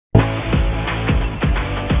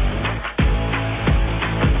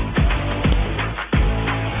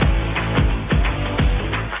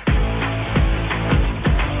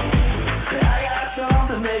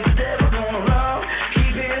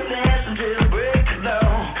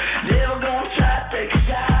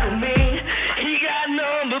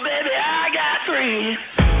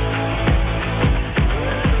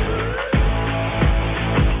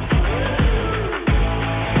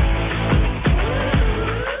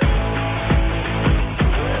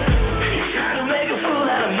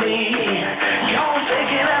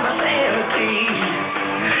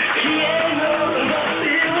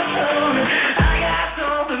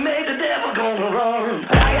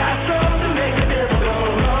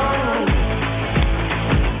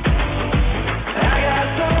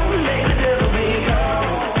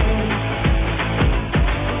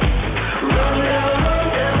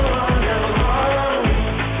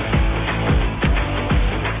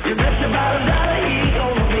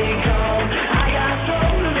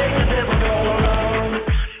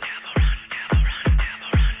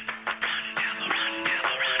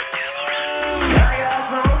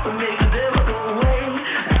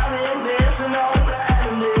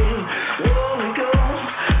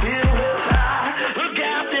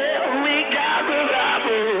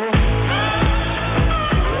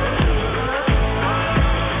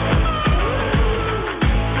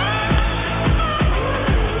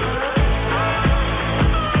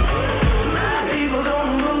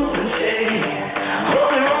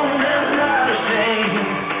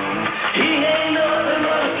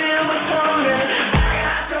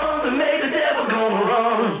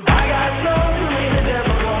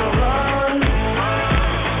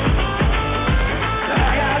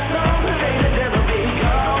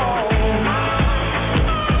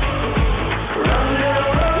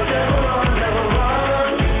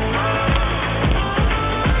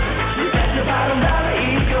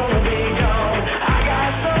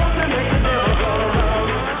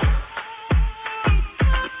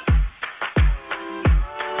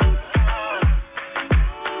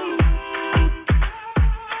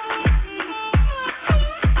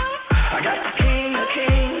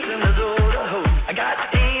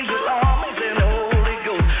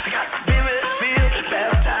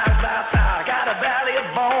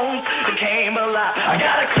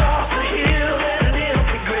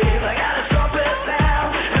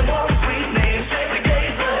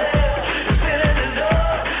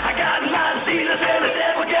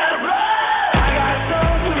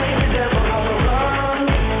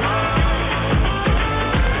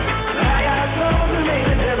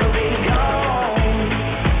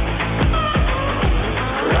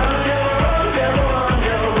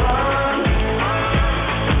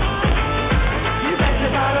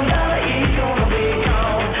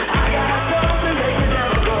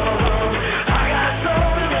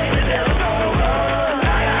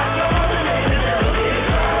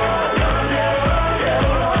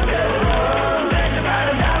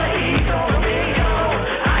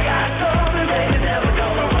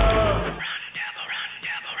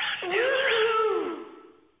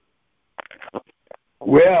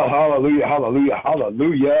Well, hallelujah, hallelujah,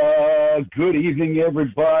 hallelujah. Good evening,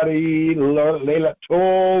 everybody. Leila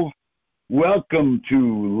Tov. Welcome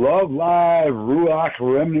to Love Live Ruach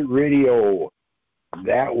Remnant Radio.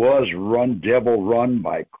 That was Run Devil Run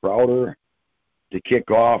by Crowder to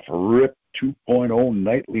kick off RIP 2.0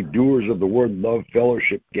 Nightly Doers of the Word Love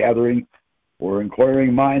Fellowship Gathering, where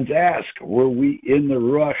inquiring minds ask, were we in the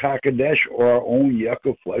Ruach HaKodesh or our own yuck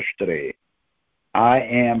of flesh today? I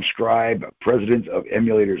am Scribe, President of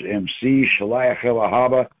Emulators MC, Shalayach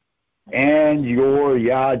Elahaba, and your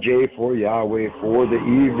Yah-J for Yahweh for the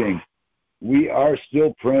evening. We are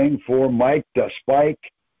still praying for Mike the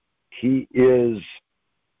Spike. He is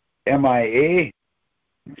MIA,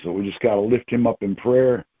 so we just got to lift him up in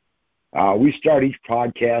prayer. We start each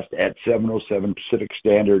podcast at 7:07 Pacific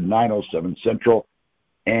Standard, 9:07 Central,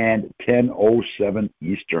 and 10:07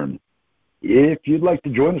 Eastern. If you'd like to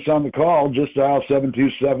join us on the call, just dial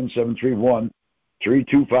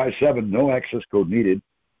 727-731-3257. No access code needed.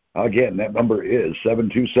 Again, that number is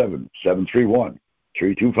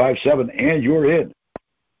 727-731-3257, and you're in.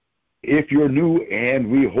 If you're new, and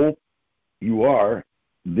we hope you are,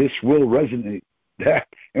 this will resonate.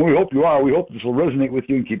 And we hope you are. We hope this will resonate with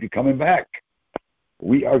you and keep you coming back.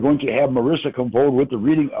 We are going to have Marissa come forward with the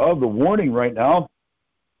reading of the warning right now,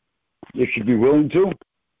 if she'd be willing to.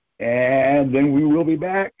 And then we will be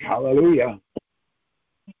back. Hallelujah.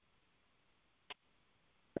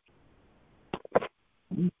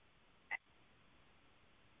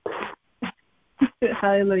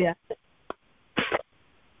 Hallelujah.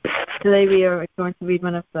 Today we are going to read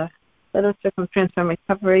one of the Literature from Transform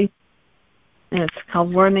Recovery, and it's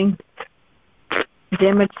called Warning.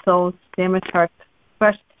 Damaged souls, damaged hearts,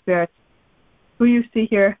 crushed spirits. Who you see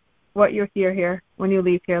here, what you hear here, when you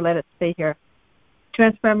leave here, let it stay here.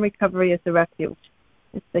 Transform Recovery is the refuge.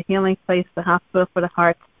 It's the healing place, the hospital for the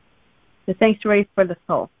heart, the sanctuary for the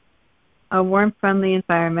soul. A warm, friendly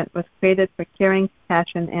environment was created for caring,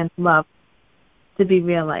 passion, and love to be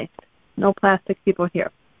realized. No plastic people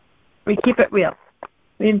here. We keep it real.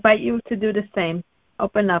 We invite you to do the same.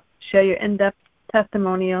 Open up. Share your in-depth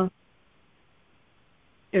testimonies,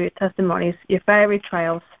 your fiery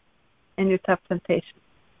trials, and your tough temptations.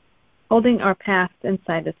 Holding our past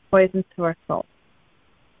inside is poison to our soul.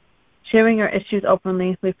 Sharing our issues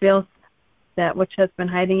openly reveals that which has been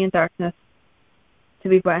hiding in darkness to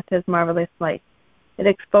be brought to His marvelous light. It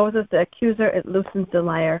exposes the accuser, it loosens the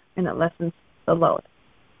liar, and it lessens the load.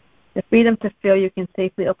 The freedom to feel you can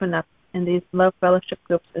safely open up in these love fellowship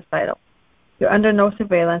groups is vital. You're under no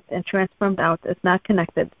surveillance, and Transformed Out is not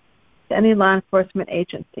connected to any law enforcement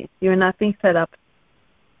agency. You are not being set up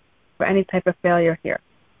for any type of failure here.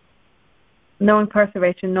 No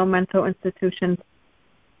incarceration, no mental institutions,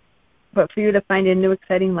 but for you to find a new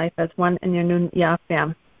exciting life as one in your new Yah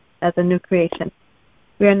fam, as a new creation.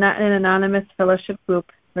 We are not an anonymous fellowship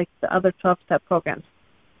group like the other 12-step programs.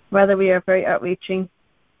 Rather, we are very outreaching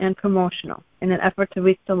and promotional in an effort to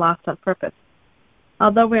reach the lost on purpose.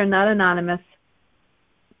 Although we are not anonymous,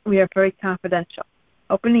 we are very confidential.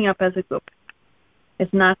 Opening up as a group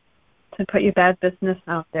is not to put your bad business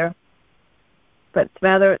out there, but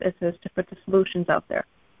rather it is to put the solutions out there.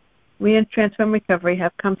 We in Transform Recovery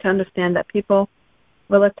have come to understand that people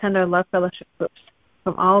will attend our love fellowship groups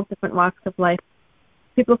from all different walks of life,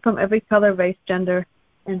 people from every color, race, gender,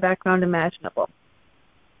 and background imaginable.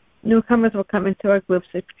 Newcomers will come into our groups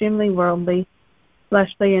extremely worldly,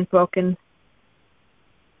 fleshly, and broken.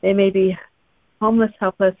 They may be homeless,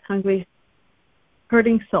 helpless, hungry,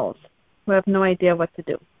 hurting souls who have no idea what to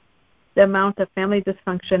do. The amount of family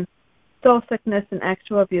dysfunction, soul sickness, and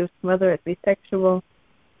actual abuse, whether it be sexual,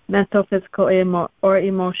 mental, physical, or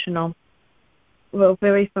emotional, will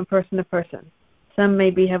vary from person to person. Some may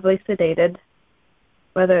be heavily sedated,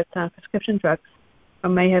 whether it's on prescription drugs, or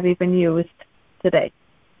may have even used today.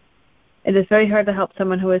 It is very hard to help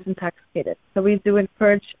someone who is intoxicated, so we do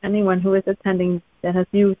encourage anyone who is attending that has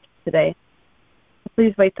used today to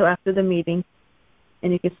please wait till after the meeting,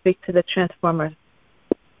 and you can speak to the transformers.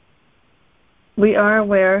 We are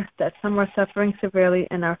aware that some are suffering severely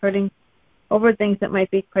and are hurting over things that might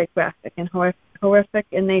be quite graphic and horrific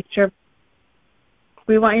in nature.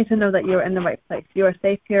 We want you to know that you are in the right place. You are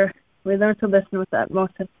safe here. We learn to listen with the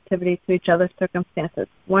utmost sensitivity to each other's circumstances.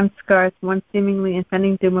 One scars, one seemingly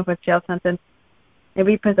impending doom of a jail sentence, a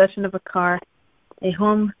repossession of a car, a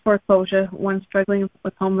home foreclosure, one struggling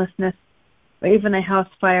with homelessness, or even a house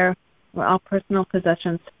fire where all personal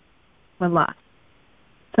possessions were lost.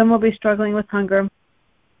 Some will be struggling with hunger,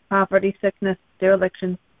 poverty, sickness,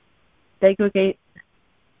 dereliction, degradation,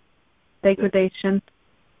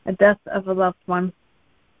 a death of a loved one,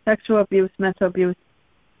 sexual abuse, mental abuse,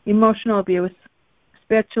 emotional abuse,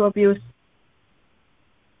 spiritual abuse,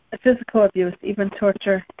 physical abuse, even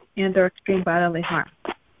torture and or extreme bodily harm,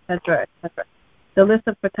 etc., etc. The list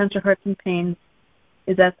of potential hurts and pains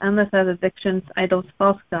is as endless as addictions, idols,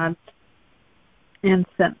 false gods, and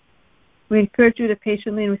sin. We encourage you to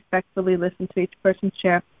patiently and respectfully listen to each person's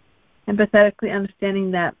share, empathetically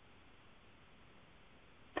understanding that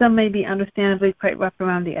some may be understandably quite rough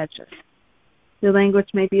around the edges. The language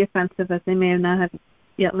may be offensive as they may not have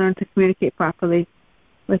yet learned to communicate properly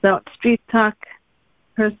without street talk,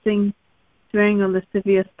 cursing, swearing, or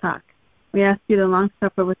lascivious talk. We ask you to long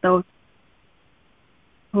suffer with those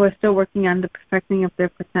who are still working on the perfecting of their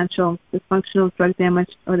potential dysfunctional drug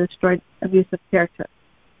damage or destroyed abusive character.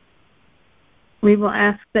 We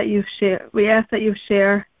ask that you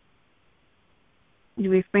share. You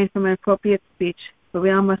refrain from inappropriate speech, but we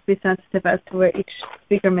all must be sensitive as to where each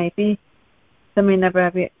speaker may be. Some may never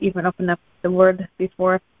have even opened up the word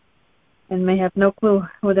before and may have no clue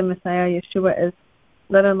who the Messiah Yeshua is,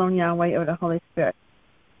 let alone Yahweh or the Holy Spirit.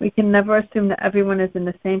 We can never assume that everyone is in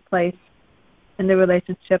the same place in the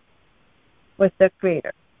relationship with their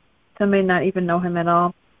Creator. Some may not even know Him at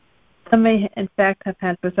all. Some may, in fact, have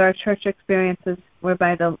had bizarre church experiences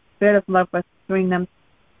whereby the Spirit of love was doing them,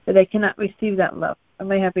 but they cannot receive that love, or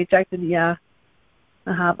may have rejected Yah,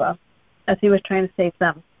 Ahava, as He was trying to save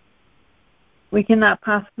them. We cannot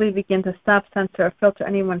possibly begin to stop, censor, or filter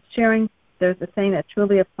anyone's sharing. There's a saying that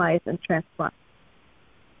truly applies and transforms.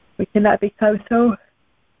 We cannot become so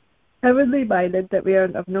heavenly minded that we are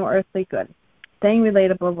of no earthly good. Staying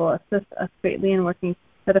relatable will assist us greatly in working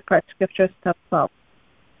set apart Scripture Step 12,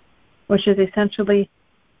 which is essentially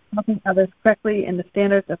helping others correctly in the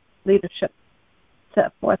standards of leadership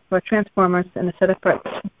set forth for transformers in the set apart.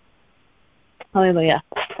 Hallelujah.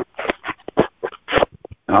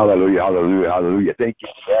 Hallelujah, hallelujah, hallelujah. Thank you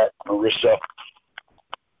for that, Marissa.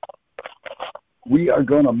 We are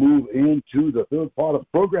going to move into the third part of the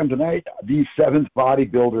program tonight, the seventh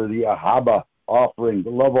bodybuilder, the Ahava offering, the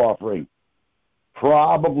love offering.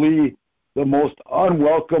 Probably the most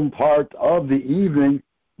unwelcome part of the evening,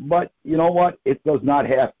 but you know what? It does not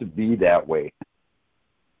have to be that way.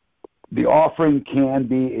 The offering can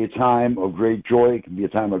be a time of great joy. It can be a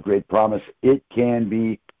time of great promise. It can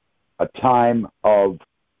be a time of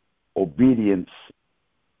obedience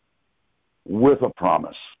with a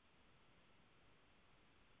promise.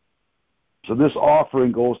 So this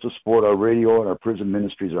offering goes to support our radio and our prison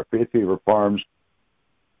ministries, our Faith Favor Farms,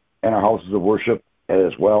 and our houses of worship,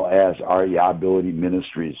 as well as our Yahability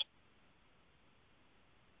ministries.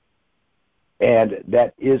 And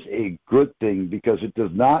that is a good thing because it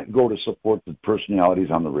does not go to support the personalities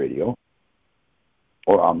on the radio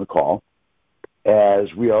or on the call,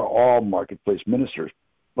 as we are all marketplace ministers.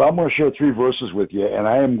 Well, I'm going to share 3 verses with you, and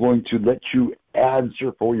I am going to let you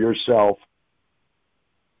answer for yourself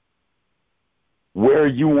where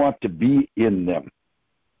you want to be in them.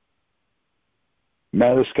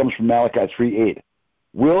 Now, this comes from Malachi 3:8.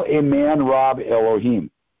 Will a man rob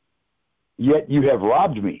Elohim? Yet you have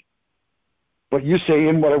robbed me. But you say,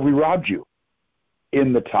 in what have we robbed you?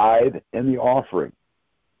 In the tithe and the offering.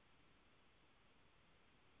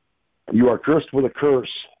 You are cursed with a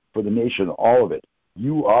curse for the nation, all of it.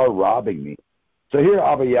 You are robbing me. So here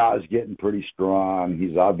Abba Yah is getting pretty strong.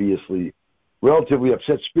 He's obviously relatively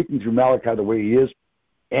upset, speaking through Malachi the way he is,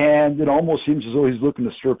 and it almost seems as though he's looking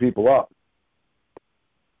to stir people up.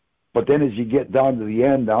 But then as you get down to the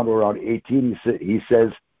end, down to around 18, he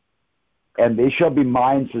says, and they shall be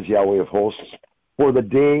mine, says Yahweh of hosts, for the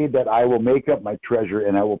day that I will make up my treasure,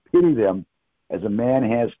 and I will pity them as a man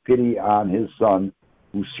has pity on his son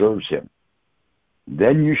who serves him.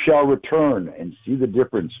 Then you shall return and see the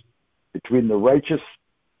difference between the righteous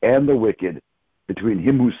and the wicked, between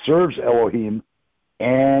him who serves Elohim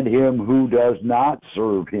and him who does not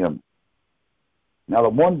serve him. Now, the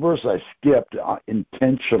one verse I skipped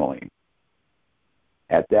intentionally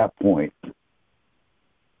at that point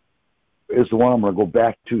is the one I'm going to go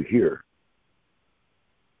back to here.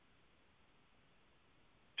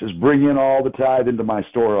 Just bring in all the tithe into my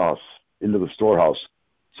storehouse, into the storehouse,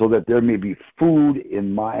 so that there may be food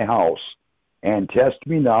in my house. And test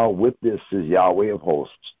me now with this, says Yahweh of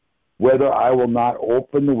hosts, whether I will not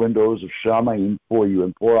open the windows of Shamayim for you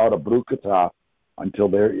and pour out a brukatah until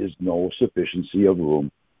there is no sufficiency of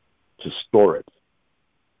room to store it.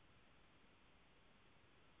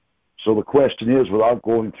 So the question is, without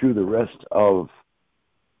going through the rest of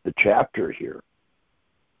the chapter here,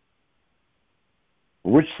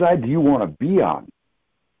 which side do you want to be on?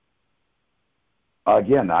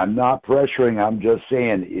 Again, I'm not pressuring. I'm just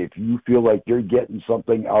saying, if you feel like you're getting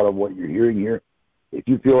something out of what you're hearing here, if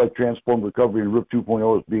you feel like Transformed Recovery and RIP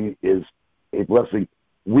 2.0 is a blessing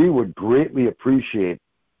we would greatly appreciate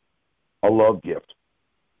a love gift.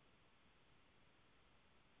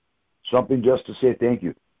 Something just to say thank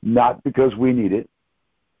you. Not because we need it,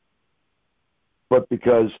 but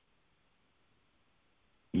because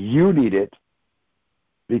you need it,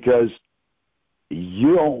 because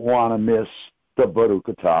you don't want to miss the Baruch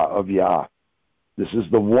Atah of Yah. This is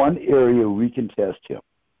the one area we can test him.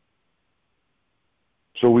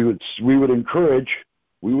 So we would encourage,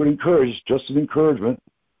 just an encouragement,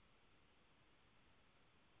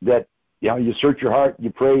 that you search your heart, you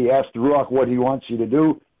pray, you ask the Ruach what he wants you to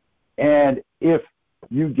do, and if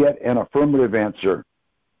you get an affirmative answer,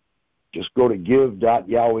 just go to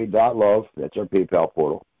give.yahweh.love. That's our PayPal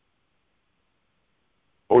portal.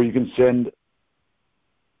 Or you can send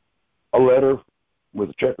a letter with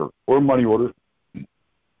a check or a money order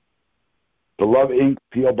to Love Inc.,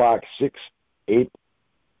 P.O. Box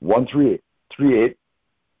 68138.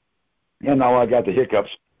 And now I got the hiccups.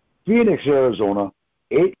 Phoenix, Arizona,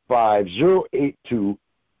 85082.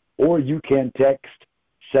 Or you can text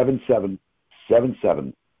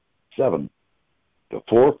 77777 to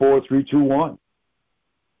 44321.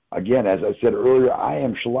 Again, as I said earlier, I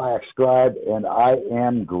am Shaliach Scribe, and I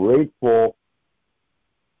am grateful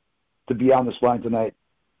to be on this line tonight.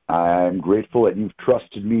 I'm grateful that you've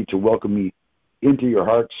trusted me to welcome me into your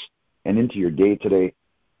hearts and into your day today.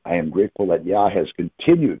 I am grateful that Yah has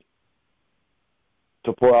continued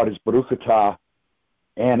to pour out his Baruch Atah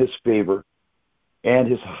and his favor and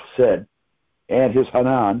his Chesed and his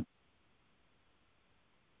Hanan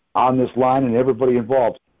on this line and everybody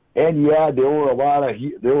involved. And yeah, there were a lot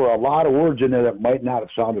of words in there that might not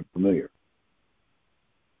have sounded familiar.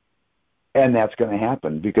 And that's going to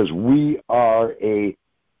happen because we are a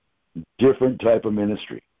different type of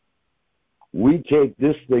ministry. We take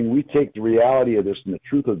this thing, we take the reality of this and the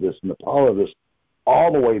truth of this and the power of this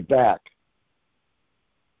all the way back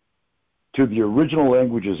to the original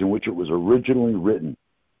languages in which it was originally written,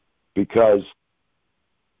 because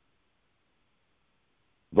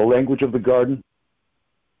the language of the garden,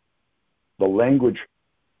 the language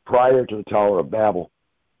prior to the Tower of Babel,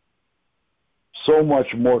 so much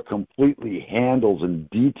more completely handles and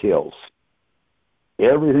details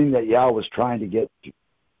everything that Yah was trying to get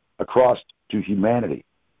across to humanity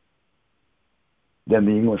than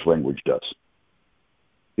the English language does.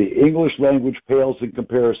 The English language pales in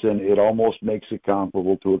comparison. It almost makes it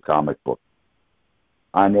comparable to a comic book.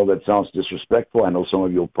 I know that sounds disrespectful. I know some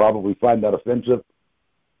of you will probably find that offensive.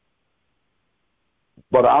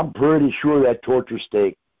 But I'm pretty sure that torture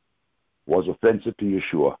stake was offensive to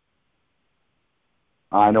Yeshua.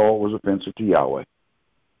 I know it was offensive to Yahweh.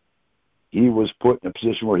 He was put in a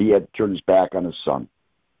position where he had to turn his back on his son.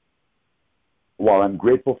 While I'm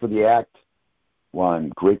grateful for the act, while I'm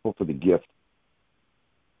grateful for the gift,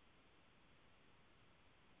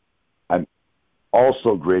 I'm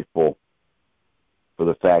also grateful for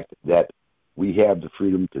the fact that we have the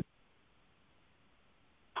freedom to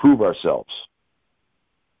prove ourselves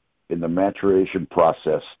in the maturation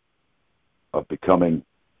process of becoming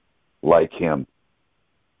like him.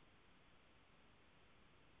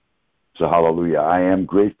 So hallelujah. I am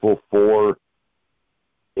grateful for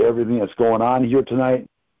everything that's going on here tonight.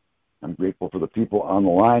 I'm grateful for the people on the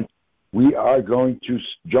line. We are going to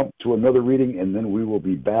jump to another reading, and then we will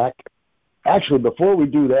be back. Actually, before we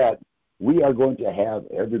do that, we are going to have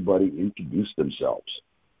everybody introduce themselves.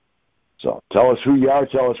 So tell us who you are,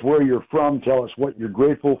 tell us where you're from, tell us what you're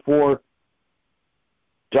grateful for,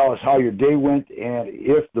 tell us how your day went, and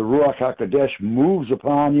if the Ruach HaKodesh moves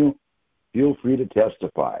upon you, feel free to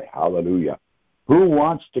testify. Hallelujah. Who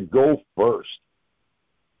wants to go first?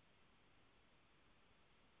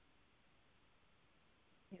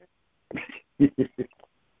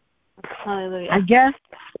 Hallelujah. I guess.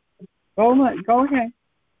 Go ahead.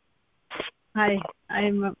 Hi,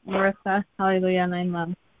 I'm Marissa. Hallelujah, and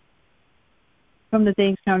I'm from the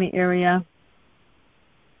Dane County area.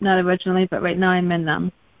 Not originally, but right now I'm in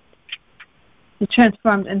the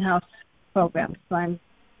Transformed in-house program. So I'm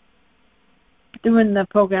doing the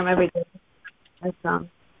program every day. As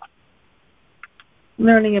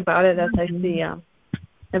learning about it as I see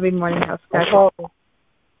every morning how special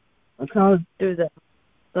do the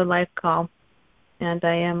live call, and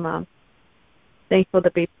I am thankful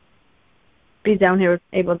to be down here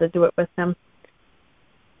able to do it with him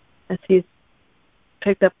as he's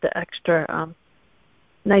picked up the extra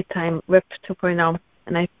nighttime RIP 2.0,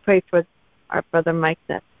 and I pray for our brother Mike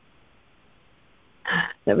that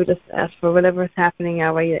we just ask for whatever is happening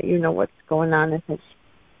Yahweh, that you know what's going on in his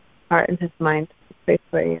heart and his mind. Pray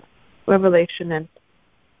for a revelation and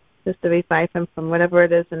just to revive him from whatever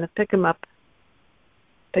it is and to pick him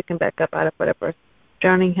back up out of whatever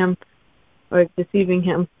drowning him or deceiving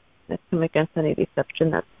him. I come against any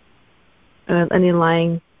deception, that any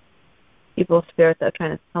lying evil spirits that are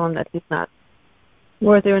trying to tell him that he's not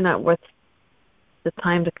worthy or not worth the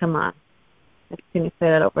time to come on. Can you say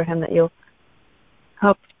that over him, that you'll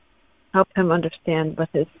help him understand what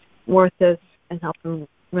his worth is and help him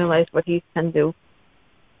realize what he can do,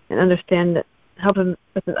 and help him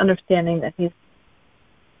with his understanding that he's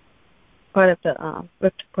part of the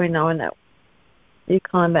Rift 2.0 and that you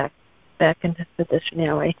call him back in his position,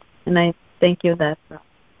 Yahweh. And I thank you that,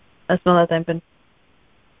 as well as I would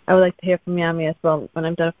like to hear from Yami as well when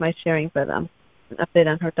I'm done with my sharing, but an update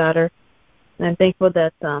on her daughter. And I'm thankful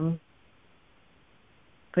that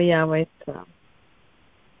for Yahweh's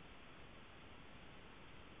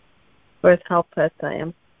for his help as I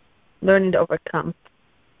am learning to overcome.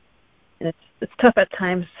 And it's tough at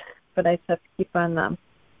times, but I just have to keep on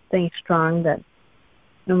staying strong, that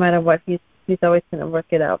no matter what, he's always going to work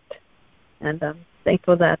it out. And I'm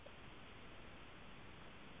thankful that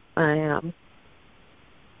I've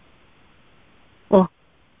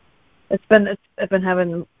been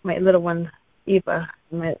having my little one Eva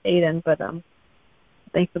and my Aiden, but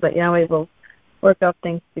thankful that Yahweh will work out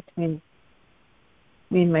things between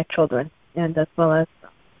me and my children, and as well as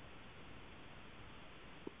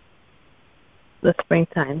the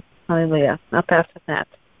springtime. Hallelujah. I'll pass with that.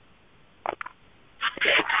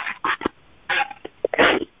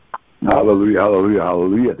 Hallelujah, hallelujah,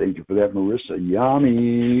 hallelujah. Thank you for that, Marissa.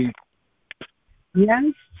 Yummy.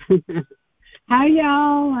 Yes. Hi,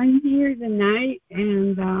 y'all. I'm here tonight,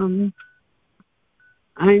 and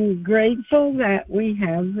I'm grateful that we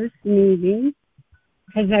have this meeting,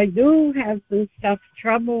 because I do have some stuff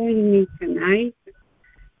troubling me tonight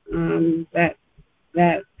that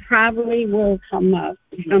probably will come up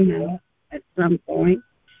somehow at some point.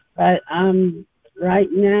 But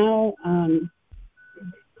right now,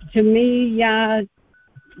 to me, Yah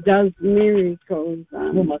does miracles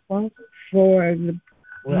for his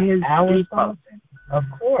people. Of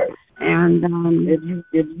course. And if you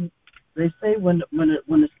they say when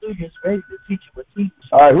the student is ready, the teacher will teach.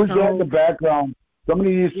 All right, who's that in the background?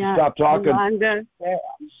 Somebody needs to stop talking. Yolanda. Yeah,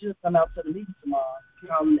 you should come out to the meeting tomorrow.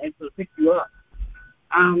 Come and pick you up.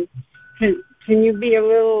 Can you be a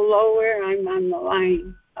little lower? I'm on the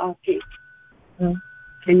line talking.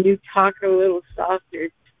 Can you talk a little softer?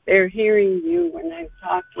 They're hearing you when I'm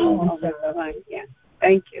talking over the line. Yeah,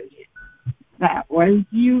 thank you. That was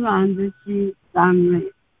Yolanda. She's on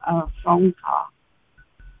the phone call.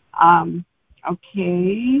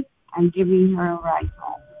 Okay, I'm giving her a ride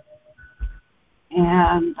home.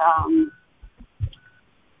 And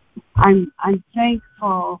I'm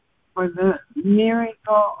thankful for the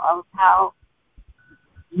miracle of how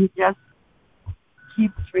he just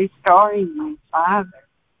keeps restoring my father,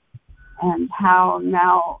 and how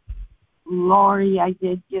now, Lori, I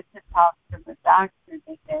did get to talk to the doctor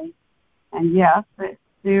today, and yes, there's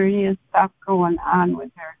serious stuff going on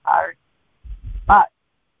with her heart, but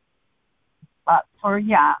for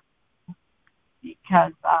Yah,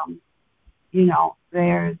 because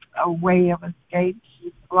there's a way of escape.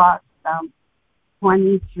 She's lost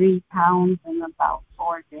 23 pounds in about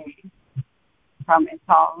 4 days from it's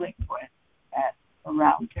all liquid that's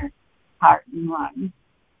around her heart and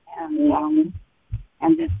lungs,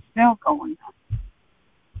 and it's still going on.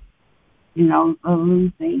 The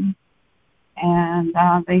losing, and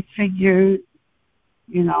they figure,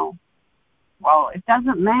 well, it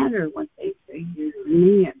doesn't matter what they figure. To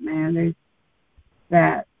me, it matters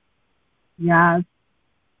that Yah's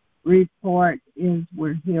report is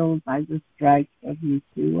we're healed by the stripes of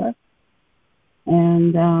Yeshua.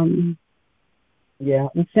 And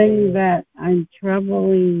the thing that I'm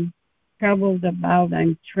troubled about,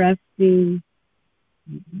 I'm trusting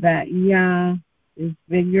that Yah is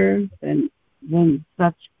bigger than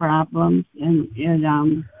such problems. And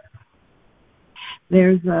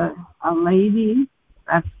there's a lady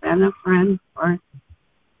that's been a friend for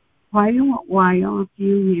quite a while, a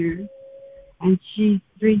few years, and she's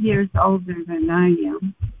 3 years older than I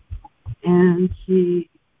am. And she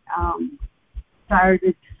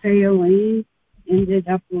started failing, ended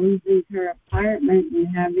up losing her apartment and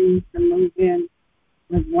having to move in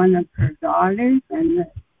with one of her daughters, and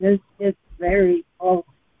this gets very close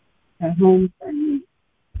to home for me.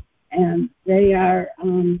 And they are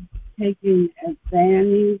taking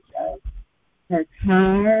advantage of her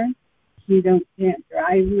car. She can't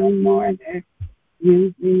drive no more. They're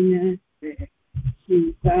using it.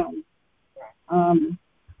 She's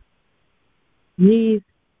needs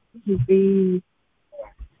to be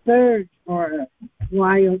served for a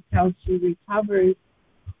while till she recovers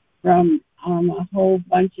from a whole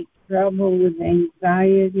bunch of trouble with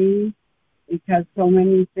anxiety because so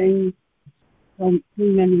many things, too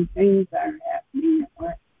many things are happening at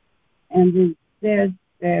work. And instead,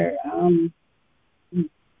 they're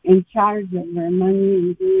in charge of their money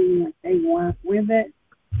and doing what they want with it.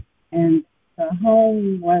 And the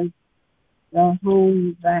home was the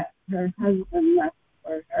home that her husband left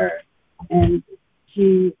for her, and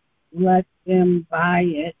she let them buy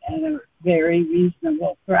it at a very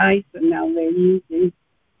reasonable price, and now they're using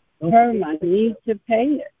her money to pay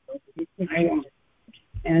it.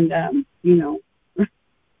 And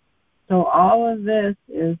so all of this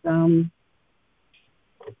is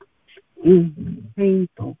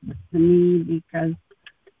painful to me because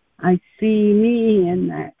I see me in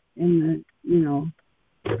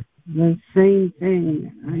the same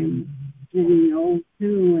thing. I'm getting old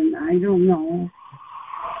too, and I don't know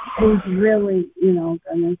who's really, going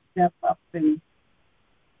to step up and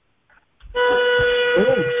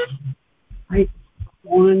I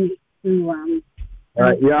want to.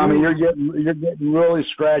 You're getting really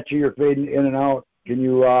scratchy. You're fading in and out. Can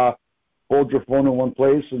you hold your phone in one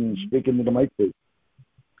place and speak into the mic, please?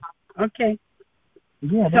 Okay.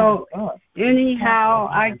 Yeah, so anyhow,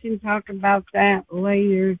 I can talk about that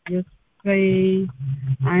later. Just say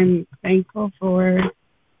I'm thankful for,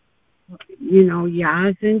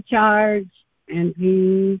 Yah's in charge, and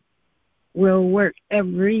he will work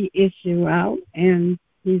every issue out, and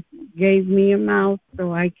he gave me a mouth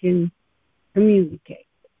so I can communicate.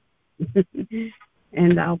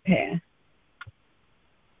 And I'll pass.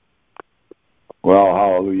 Well,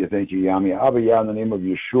 hallelujah. Thank you, Yami. Abba, in the name of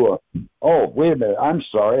Yeshua. Oh, wait a minute. I'm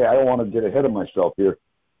sorry. I don't want to get ahead of myself here.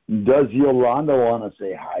 Does Yolanda want to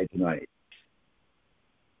say hi tonight?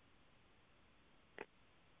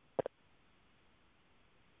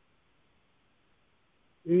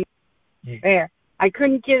 There. I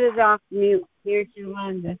couldn't get it off mute. Here's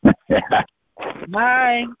Yolanda.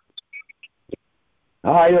 Bye.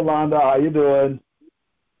 Hi, Yolanda. How you doing?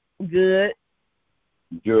 Good.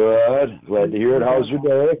 Good. Glad to hear it. How's your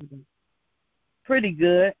day? Pretty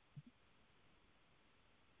good.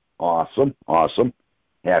 Awesome.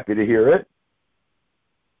 Happy to hear it.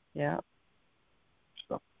 Yeah.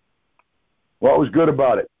 So, what was good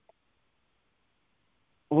about it?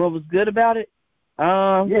 What was good about it?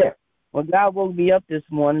 Yeah. Well, God woke me up this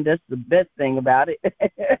morning. That's the best thing about it.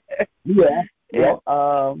 Yeah. Yeah.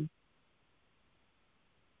 I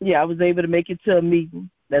was able to make it to a meeting.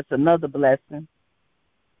 That's another blessing.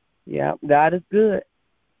 Yeah, God is good.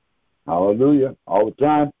 Hallelujah. All the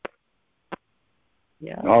time.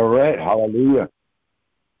 Yeah. All right. Hallelujah.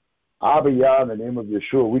 Abba, in the name of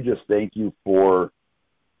Yeshua, we just thank you for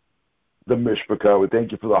the Mishpachah. We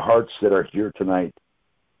thank you for the hearts that are here tonight.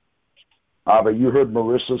 Abba, you heard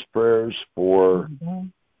Marissa's prayers for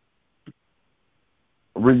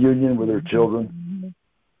reunion with her children.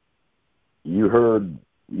 You heard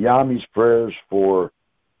Yami's prayers for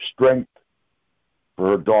strength for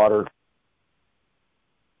her daughter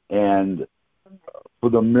and for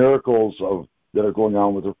the miracles that are going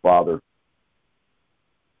on with her father.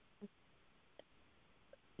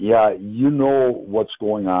 Yeah, you know what's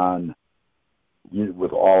going on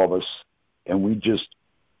with all of us, and we just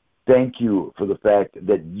thank you for the fact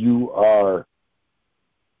that you are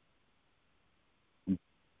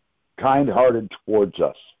kind-hearted towards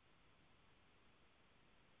us.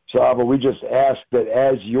 So, Abba, we just ask that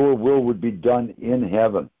as your will would be done in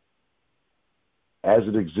heaven, as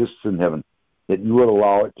it exists in heaven, that you would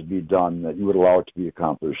allow it to be done, that you would allow it to be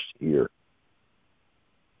accomplished here.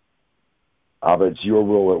 Abba, it's your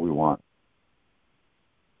will that we want.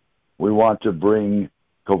 We want to bring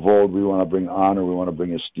kavod, we want to bring honor, we want to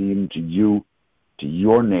bring esteem to you, to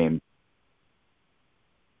your name,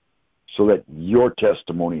 so that your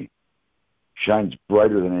testimony shines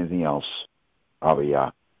brighter than anything else, Abba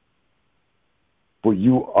Yah. For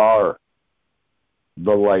you are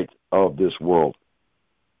the light of this world,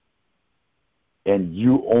 and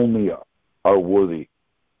you only are worthy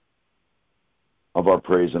of our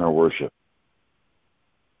praise and our worship.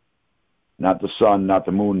 Not the sun, not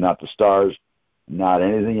the moon, not the stars, not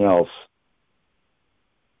anything else.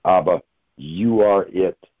 Abba, you are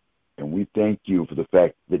it. And we thank you for the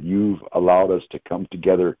fact that you've allowed us to come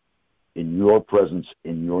together in your presence,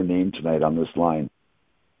 in your name tonight on this line.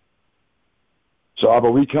 So,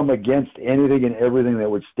 Abba, we come against anything and everything that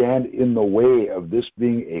would stand in the way of this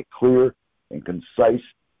being a clear and concise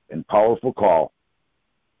and powerful call.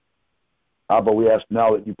 Abba, we ask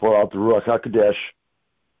now that you pour out the Ruach HaKodesh,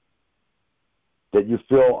 that you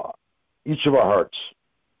fill each of our hearts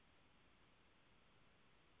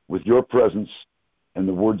with your presence and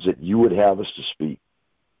the words that you would have us to speak.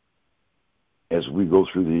 as we go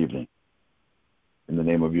through the evening. In the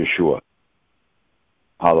name of Yeshua.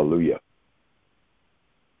 Hallelujah.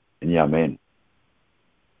 And amen.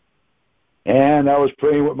 And I was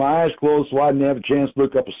praying with my eyes closed, so I didn't have a chance to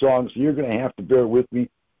look up a song, so you're going to have to bear with me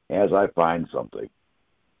as I find something.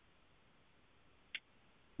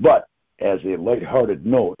 But as a lighthearted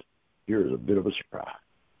note, here's a bit of a surprise.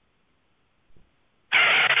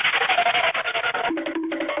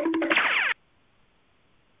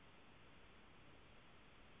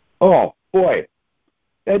 Oh, boy.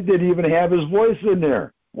 That didn't even have his voice in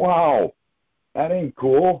there. Wow. That ain't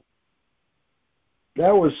cool.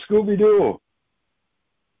 That was Scooby-Doo.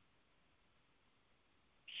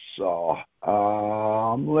 So,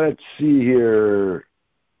 let's see here.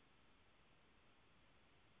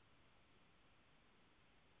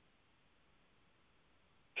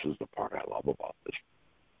 This is the part I love about this.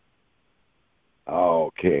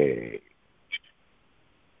 Okay.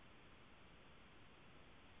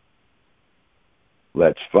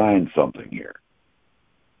 Let's find something here.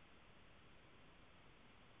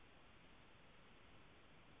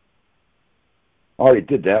 Already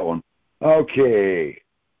did that one. Okay.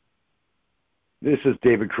 This is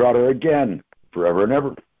David Crowder again, Forever and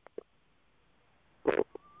Ever.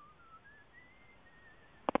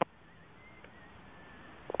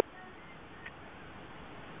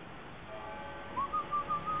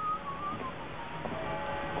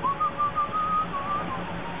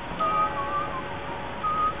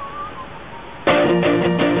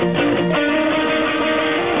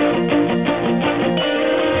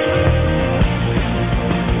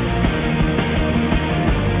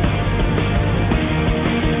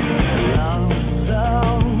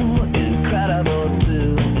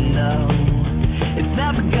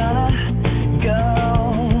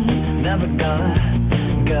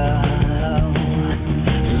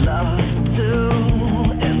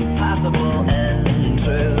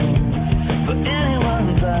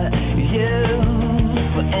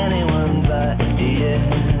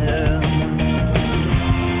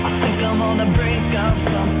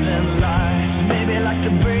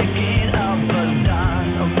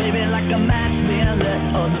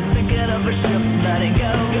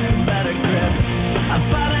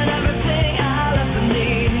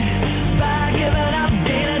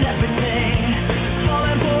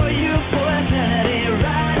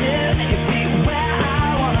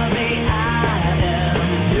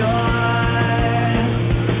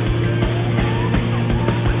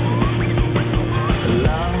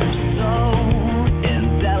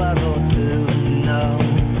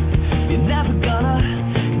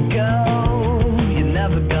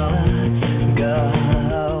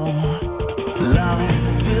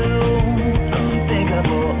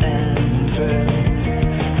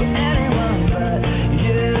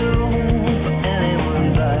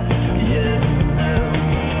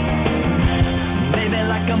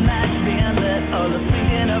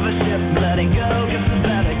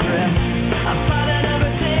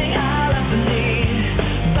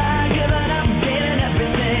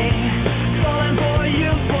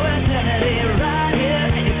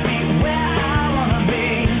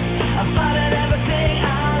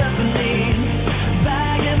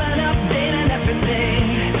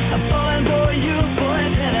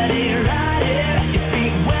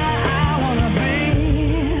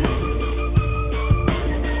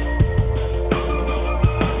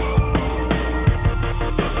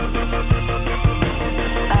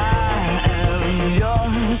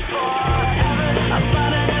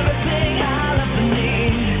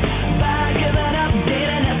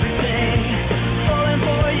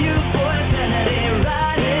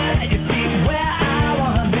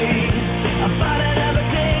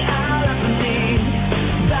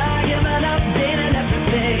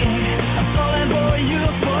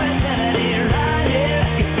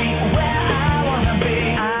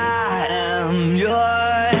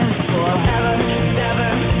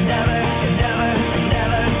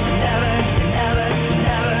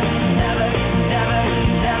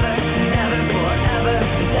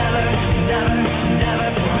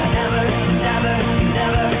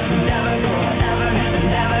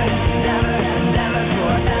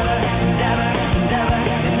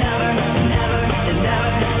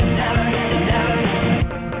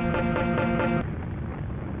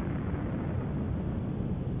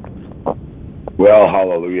 Well,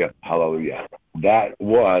 hallelujah, hallelujah. That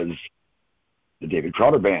was the David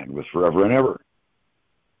Crowder Band with Forever and Ever.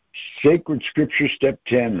 Sacred Scripture Step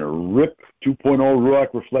 10, RIP 2.0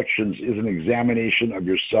 Ruach Reflections is an examination of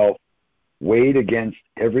yourself weighed against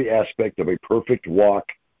every aspect of a perfect walk,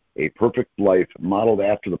 a perfect life modeled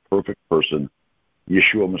after the perfect person,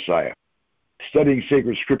 Yeshua Messiah. Studying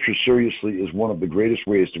sacred scripture seriously is one of the greatest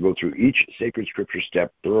ways to go through each sacred scripture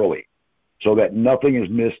step thoroughly, so that nothing is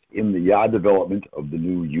missed in the Yah development of the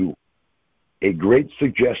new you. A great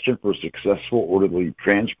suggestion for successful, orderly,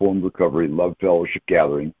 transformed recovery love fellowship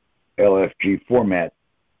gathering, LFG format,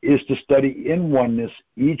 is to study in oneness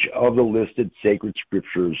each of the listed sacred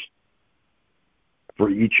scriptures for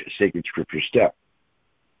each sacred scripture step.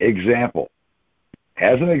 Example.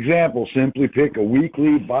 As an example, simply pick a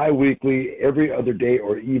weekly, bi-weekly, every other day,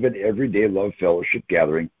 or even everyday love fellowship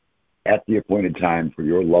gathering at the appointed time for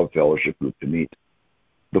your love fellowship group to meet.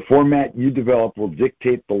 The format you develop will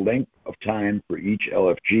dictate the length of time for each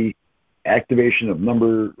LFG. Activation of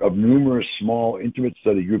numerous small, intimate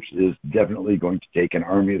study groups is definitely going to take an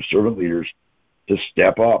army of servant leaders to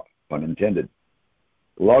step up, pun intended.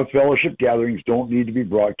 Love fellowship gatherings don't need to be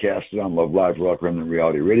broadcasted on Love Live Ruach Remnant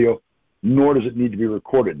Reality Radio, nor does it need to be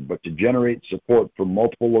recorded, but to generate support from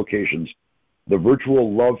multiple locations, the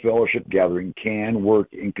virtual love fellowship gathering can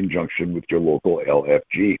work in conjunction with your local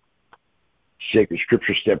LFG. Sacred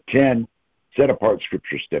Scripture Step 10, Set Apart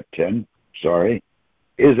Scripture Step 10,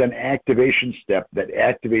 is an activation step that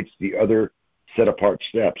activates the other set apart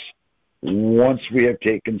steps. Once we have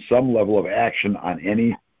taken some level of action on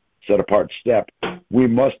any set apart step, we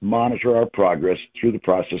must monitor our progress through the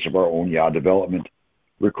process of our own Yah development.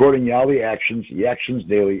 Recording Yahweh actions, actions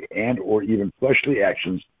daily, and or even fleshly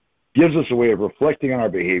actions gives us a way of reflecting on our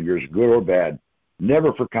behaviors, good or bad,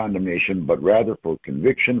 never for condemnation, but rather for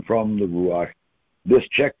conviction from the Ruach. This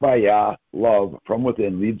check by Yah, love from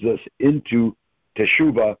within, leads us into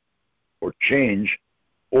Teshuvah, or change,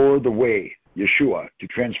 or the way, Yeshua, to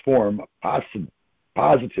transform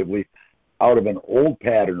positively out of an old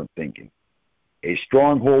pattern of thinking, a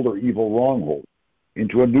stronghold or evil wronghold,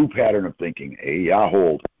 into a new pattern of thinking, a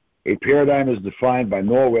Yahhold. A paradigm is defined by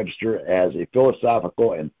Noah Webster as a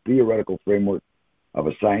philosophical and theoretical framework of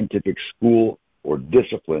a scientific school or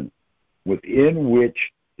discipline within which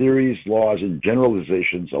theories, laws, and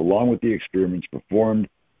generalizations, along with the experiments performed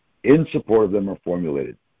in support of them, are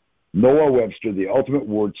formulated. Noah Webster, the ultimate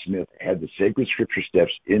wordsmith, had the sacred scripture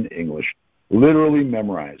steps in English literally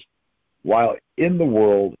memorized. While in the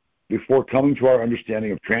world, before coming to our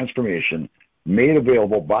understanding of transformation, made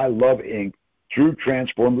available by Love Inc. through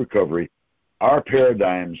Transformed Recovery, our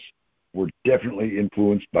paradigms were definitely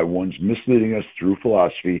influenced by ones misleading us through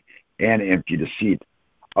philosophy and empty deceit,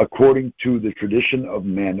 according to the tradition of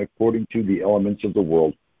men, according to the elements of the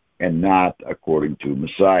world, and not according to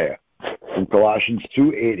Messiah. From Colossians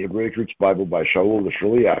 2:8, Hebraic Roots Bible by Shaul the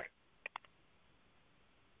Shaliach.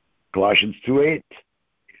 Colossians 2:8,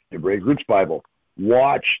 Hebraic Roots Bible.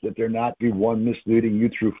 Watch that there not be one misleading you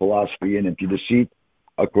through philosophy and empty deceit,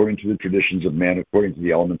 according to the traditions of man, according to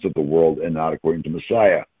the elements of the world, and not according to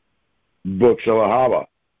Messiah. Books of Ahava,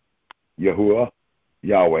 Yahuwah,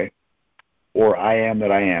 Yahweh, or I Am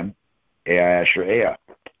That I Am, Ea Asher Ea.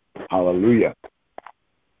 Hallelujah.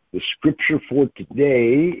 The scripture for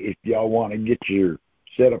today, if y'all want to get your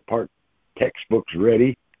set-apart textbooks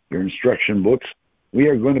ready, your instruction books, we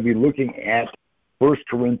are going to be looking at 1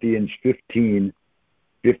 Corinthians 15,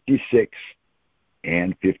 56,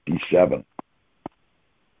 and 57.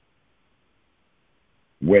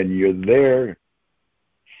 When you're there,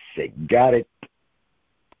 say, got it.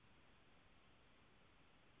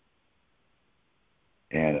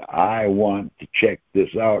 And I want to check this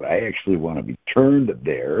out. I actually want to be turned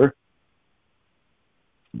there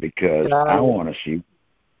because I want to see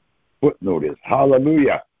what footnote is.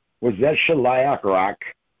 Hallelujah. Was that Shaliach Rock?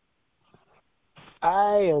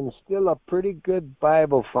 I am still a pretty good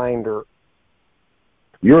Bible finder.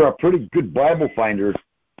 You're a pretty good Bible finder.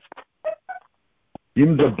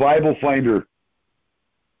 Him's a Bible finder.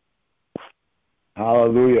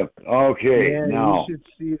 Hallelujah. Okay, man, now. You should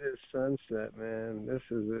see this sunset, man. This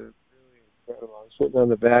is really incredible. I'm sitting on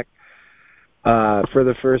the back for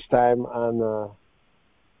the first time on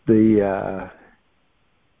the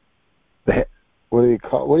what do you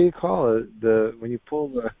call it? When you pull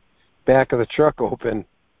the back of the truck open.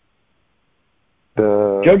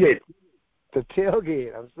 The tailgate. The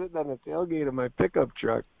tailgate. I'm sitting on the tailgate of my pickup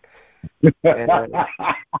truck. And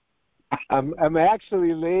I'm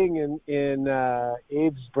actually laying in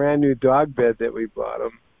Abe's brand new dog bed that we bought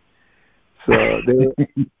him. So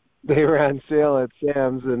they were on sale at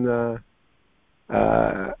Sam's, and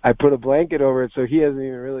I put a blanket over it, so he hasn't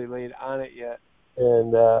even really laid on it yet.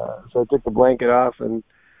 And so I took the blanket off, and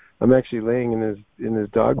I'm actually laying in his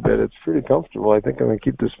dog bed. It's pretty comfortable. I think I'm gonna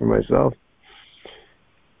keep this for myself.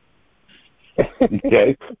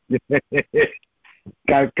 Okay.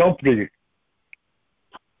 Kind of comforting.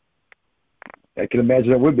 I can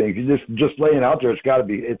imagine it would be. If you're just laying out there, it's got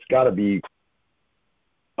to be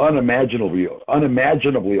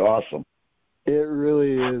unimaginably awesome. It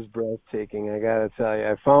really is breathtaking, I got to tell you.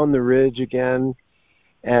 I found the ridge again,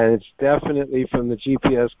 and it's definitely from the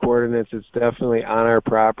GPS coordinates. It's definitely on our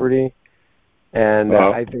property, and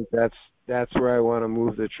I think that's where I want to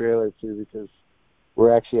move the trailer to, because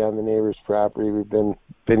we're actually on the neighbor's property. We've been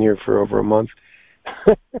here for over a month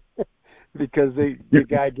because the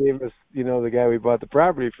guy gave us, the guy we bought the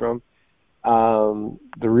property from,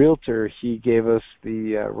 the realtor, he gave us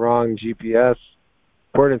the wrong GPS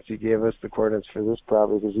coordinates. He gave us the coordinates for this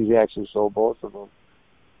property because he actually sold both of them.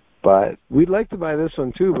 But we'd like to buy this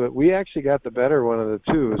one too, but we actually got the better one of the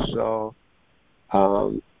two. So,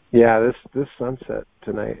 this sunset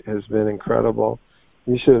tonight has been incredible.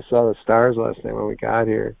 You should have saw the stars last night when we got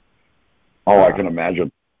here. Oh, I can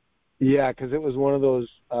imagine. Yeah, because it was one of those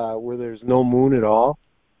where there's no moon at all.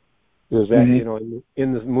 It was that,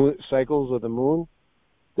 in the moon, cycles of the moon,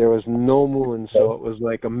 there was no moon, so it was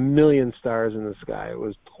like a million stars in the sky. It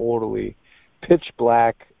was totally pitch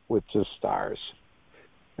black with just stars.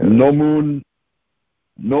 No moon,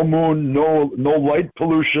 no light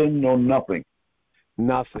pollution, no nothing.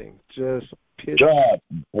 Nothing, just pitch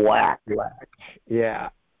black. Yeah,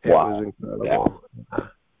 it was incredible. Yeah.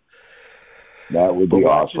 That would be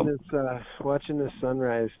awesome. Watching this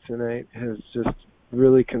sunrise tonight has just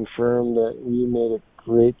really confirmed that we made a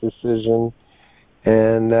great decision.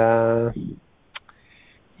 And,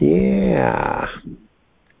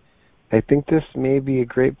 I think this may be a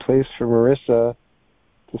great place for Marissa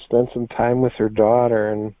to spend some time with her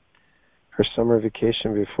daughter and her summer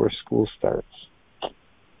vacation before school starts.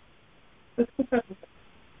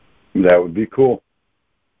 That would be cool.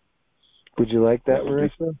 Would you like that,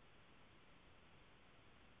 Marissa?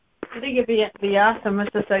 I think it'd be awesome.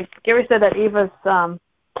 It's just like Gary said that Eva's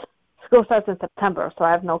school starts in September, so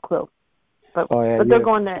I have no clue. But they're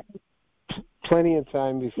going there. Plenty of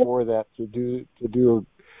time before that to do.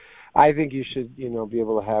 I think you should, be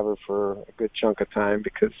able to have her for a good chunk of time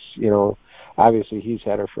because, obviously he's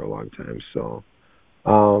had her for a long time. So,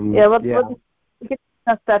 we'll get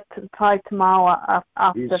that probably tomorrow.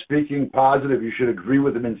 He's speaking positive. You should agree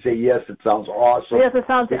with him and say yes. It sounds awesome. Yes, it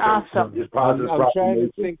sounds awesome. I'm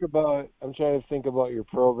trying to think about your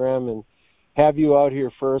program and have you out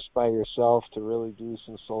here first by yourself to really do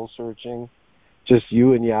some soul searching. Just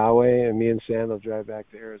you and Yahweh, and me and Sam will drive back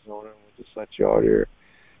to Arizona, and we'll just let you out here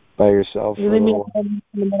by yourself. You leave me in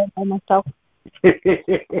the middle by myself.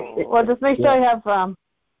 Well, just make sure I have.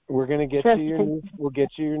 We're gonna get you we'll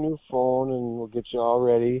get you your new phone, and we'll get you all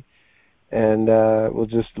ready, and we'll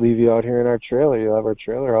just leave you out here in our trailer. You'll have our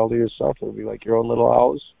trailer all to yourself. It'll be like your own little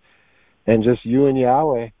house, and just you and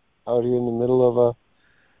Yahweh out here in the middle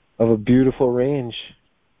of a beautiful range.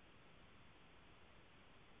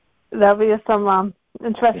 That'll be some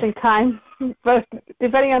interesting time, but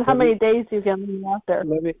depending on how many days you can leave out there.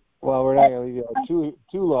 We're not going to leave you out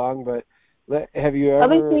too long, but have you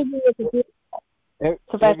ever?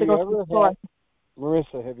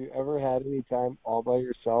 Marissa, have you ever had any time all by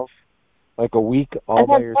yourself, like a week all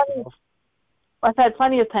by yourself? I've had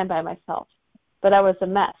plenty of time by myself, but I was a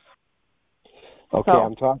mess. Okay,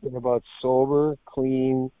 I'm talking about sober,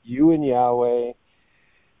 clean, you and Yahweh.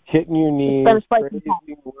 Hitting your knees, praising,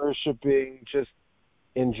 worshiping, just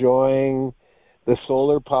enjoying the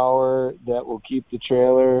solar power that will keep the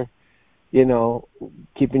trailer,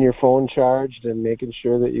 keeping your phone charged and making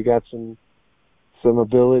sure that you got some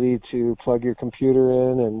ability to plug your computer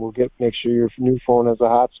in, and we'll make sure your new phone has a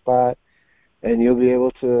hotspot, and you'll be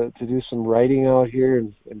able to do some writing out here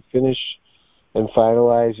and finish and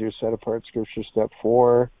finalize your set apart scripture step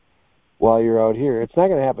 4. While you're out here. It's not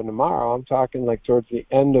going to happen tomorrow. I'm talking like towards the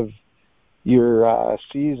end of your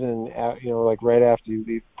season, like right after you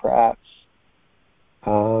leave Pratt's.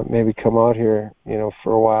 Maybe come out here,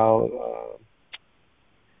 for a while.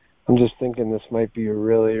 I'm just thinking this might be a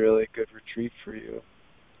really, really good retreat for you.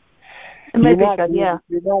 It might be good, yeah.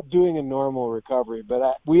 You're not doing a normal recovery,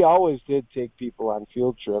 but we always did take people on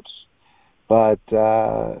field trips, but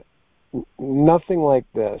nothing like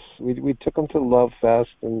this. We took them to Love Fest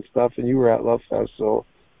and stuff, and you were at Love Fest, so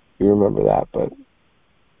you remember that. But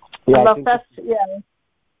yeah, Love Fest,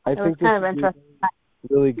 I think this kind of interesting.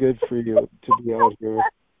 Really good for you to be out here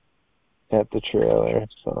at the trailer.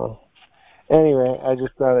 So anyway, I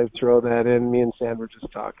just thought I'd throw that in. Me and Sam were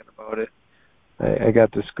just talking about it. I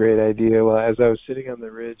got this great idea. Well, as I was sitting on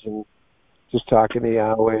the ridge and just talking to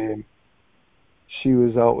Yahweh, and she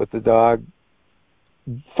was out with the dog,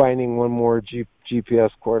 finding one more GPS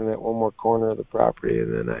coordinate, one more corner of the property,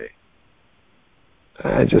 and then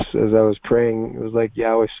I just, as I was praying, it was like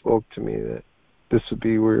Yahweh spoke to me that this would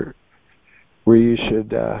be where you should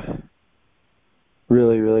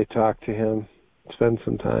really, really talk to him, spend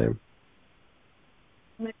some time.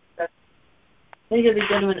 I think it'd be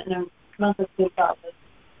good one in a month or two, probably.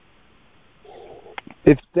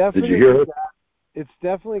 It's definitely Did you hear it? It's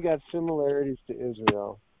definitely got similarities to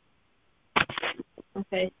Israel.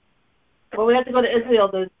 Okay. Well, we have to go to Israel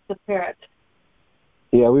to prepare it.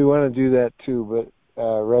 Yeah, we want to do that too, but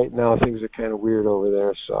right now things are kind of weird over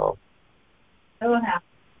there. So That will happen.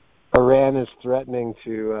 Iran is threatening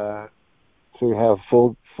to have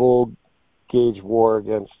full gauge war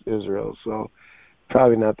against Israel. So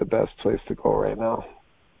probably not the best place to go right now.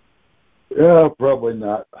 Yeah, probably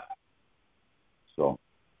not. So,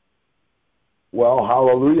 well,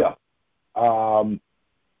 hallelujah.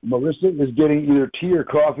 Melissa is getting either tea or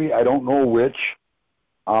coffee. I don't know which.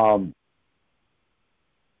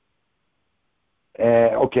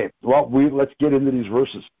 Okay, well, let's get into these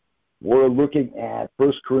verses. We're looking at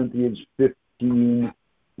 1 Corinthians 15.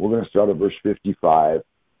 We're going to start at verse 55.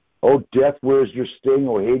 O death, where is your sting?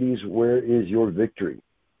 O Hades, where is your victory?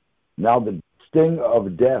 Now the sting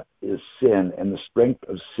of death is sin, and the strength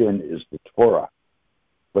of sin is the Torah.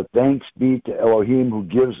 But thanks be to Elohim who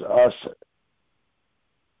gives us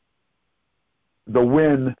the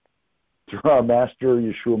win through our Master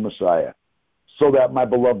Yeshua Messiah. So that, my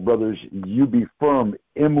beloved brothers, you be firm,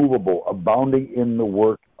 immovable, abounding in the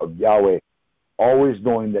work of Yahweh, always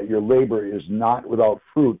knowing that your labor is not without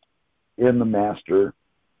fruit in the Master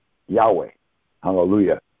Yahweh.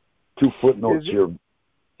 Hallelujah. 2 footnotes here.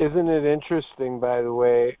 Isn't it interesting, by the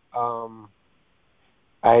way? I'm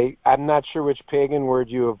not sure which pagan word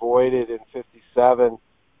you avoided in 57,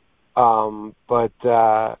 but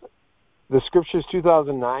the Scriptures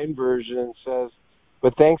 2009 version says,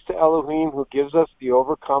 but thanks to Elohim who gives us the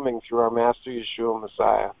overcoming through our Master Yeshua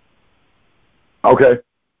Messiah. Okay.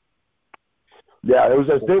 Yeah, it was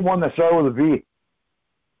the same one that started with a V.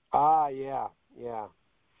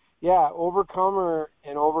 Yeah, overcomer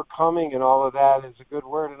and overcoming and all of that is a good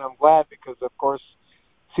word, and I'm glad because, of course,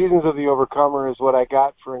 Seasons of the Overcomer is what I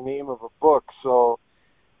got for a name of a book. So,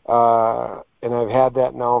 and I've had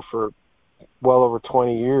that now for well over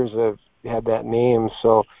 20 years. I've had that name.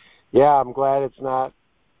 So, yeah, I'm glad it's not.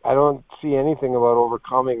 I don't see anything about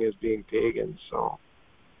overcoming as being pagan. So,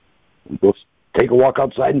 Go take a walk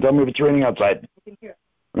outside and tell me if it's raining outside.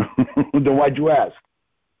 Then why'd you ask?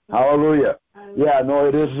 Hallelujah. Yeah, no,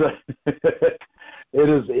 it is.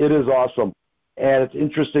 It is awesome, and it's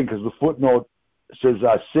interesting because the footnote says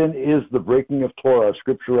sin is the breaking of Torah.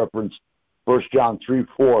 Scripture reference 1 John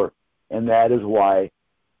 3:4, and that is why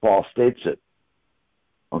Paul states it.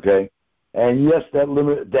 Okay, and yes, that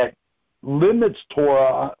limits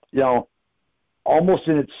Torah, almost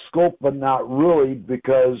in its scope, but not really,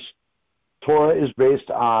 because Torah is based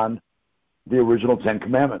on the original 10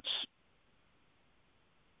 Commandments.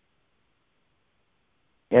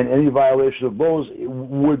 And any violation of those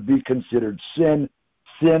would be considered sin.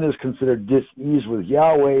 Sin is considered dis-ease with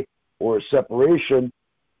Yahweh or a separation.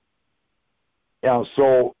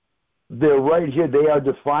 So they're right here. They are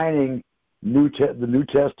defining the New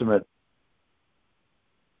Testament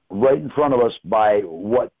right in front of us by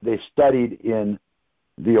what they studied in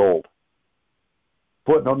the Old.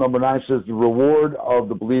 Footnote number 9 says the reward of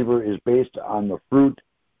the believer is based on the fruit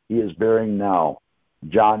he is bearing now.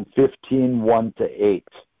 John 15:1-8.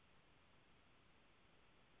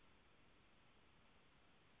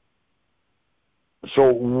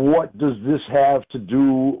 So what does this have to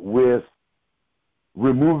do with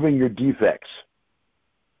removing your defects?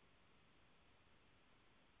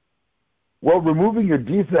 Well, removing your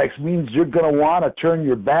defects means you're going to want to turn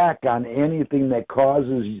your back on anything that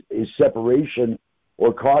causes a separation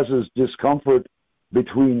or causes discomfort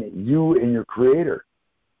between you and your Creator.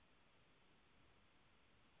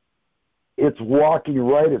 It's walking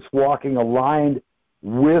right, it's walking aligned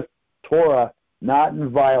with Torah, not in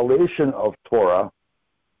violation of Torah.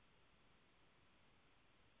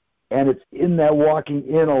 And it's in that walking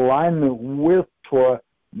in alignment with Torah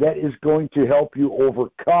that is going to help you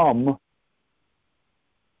overcome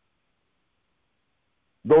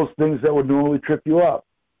those things that would normally trip you up.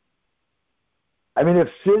 I mean, if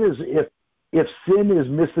sin is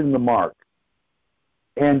missing the mark,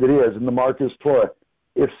 and it is, and the mark is Torah,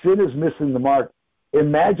 if sin is missing the mark,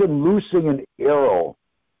 imagine loosing an arrow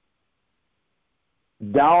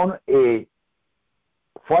down a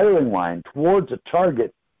firing line towards a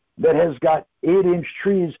target that has got 8-inch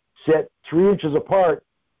trees set 3 inches apart,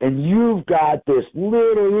 and you've got this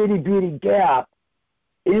little itty-bitty gap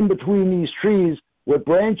in between these trees with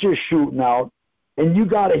branches shooting out, and you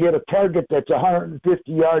got to hit a target that's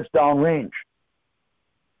 150 yards downrange.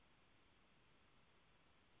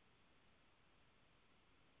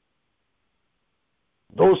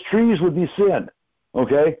 those trees would be sin.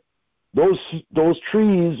 Okay? Those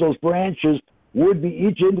trees, those branches would be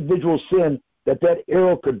each individual sin that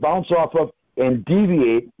arrow could bounce off of and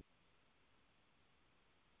deviate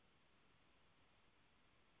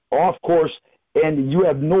off course, and you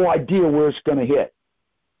have no idea where it's going to hit.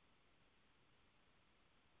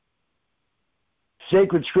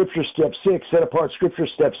 Sacred Scripture Step 6, Set Apart Scripture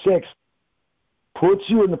Step 6, puts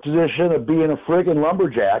you in the position of being a friggin'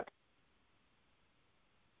 lumberjack.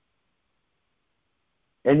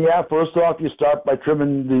 And yeah, first off, you start by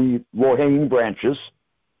trimming the low-hanging branches.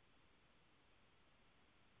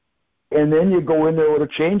 And then you go in there with a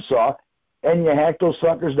chainsaw and you hack those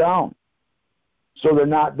suckers down so they're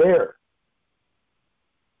not there.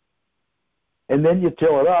 And then you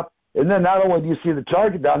till it up. And then not only do you see the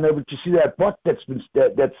target down there, but you see that buck that's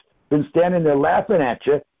been standing there laughing at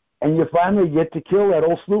you, and you finally get to kill that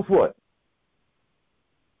old slewfoot.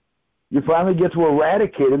 You finally get to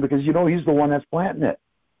eradicate him because you know he's the one that's planting it.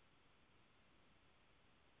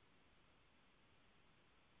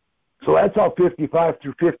 So that's how 55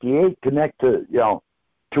 through 58 connect to,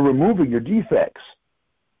 to removing your defects.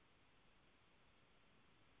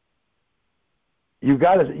 You've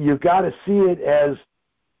got to see it as,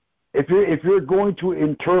 if you're going to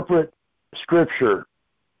interpret Scripture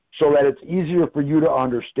so that it's easier for you to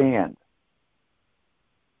understand,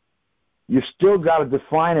 you've still got to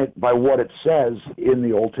define it by what it says in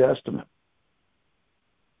the Old Testament.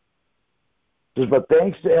 It says, but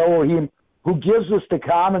thanks to Elohim, who gives us the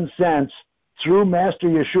common sense through Master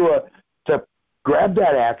Yeshua to grab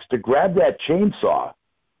that axe, to grab that chainsaw,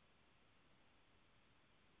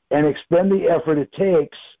 and expend the effort it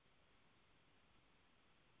takes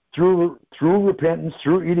through repentance,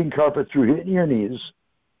 through eating carpet, through hitting your knees,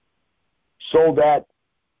 so that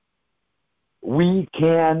we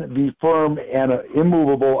can be firm and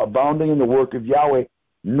immovable, abounding in the work of Yahweh,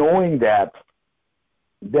 knowing that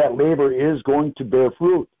labor is going to bear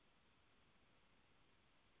fruit,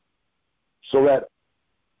 so that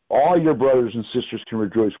all your brothers and sisters can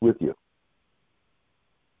rejoice with you,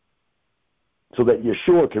 so that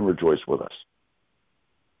Yeshua can rejoice with us.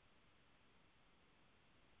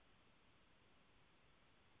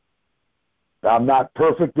 I'm not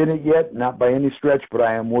perfect in it yet, not by any stretch, but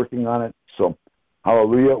I am working on it. So,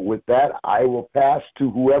 hallelujah. With that, I will pass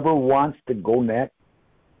to whoever wants to go next.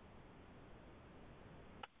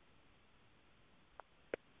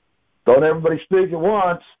 Don't everybody speak at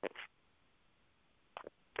once.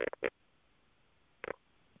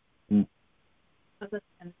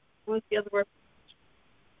 What's the other word?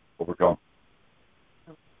 Overcome.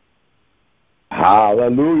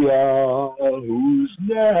 Hallelujah. Who's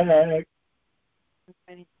next?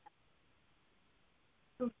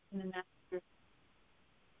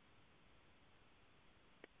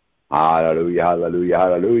 Hallelujah, hallelujah,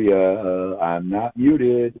 hallelujah. I'm not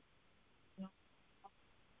muted.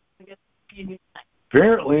 I guess you need time.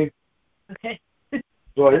 Apparently. Okay.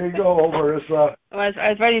 So here you go, Marissa. I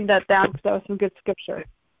was writing that down because that was some good scripture.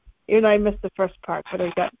 Even though I missed the first part, but I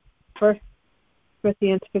got 1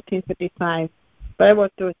 Corinthians 15:55. But I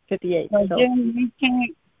wrote through 58. So then we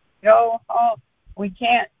can't go home. We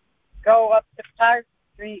can't go up to Park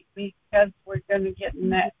Street because we're going to get in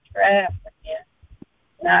that trap again.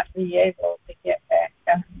 Not be able to get back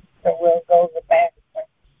down. So we'll go the back way.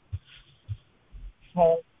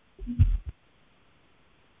 So,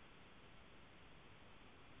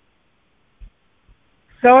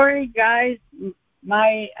 sorry, guys.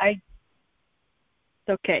 It's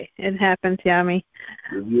okay. It happens, Yami.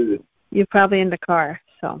 You're muted. You're probably in the car,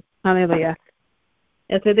 so hallelujah.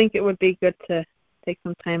 Yes, I think it would be good to take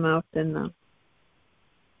some time out and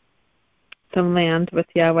some land with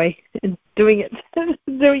Yahweh and doing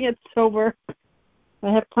it sober.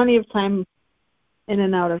 I have plenty of time in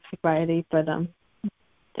and out of sobriety, but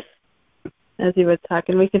as you were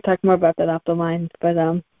talking, we can talk more about that off the line. But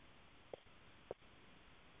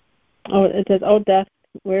it says, "Oh death,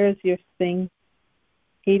 where is your sting?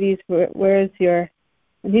 Hades, where is your?"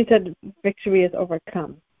 And he said, "Victory is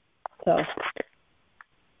overcome." So,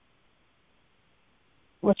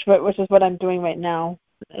 which is what I'm doing right now,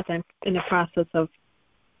 as I'm in the process of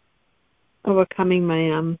overcoming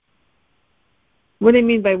my What do you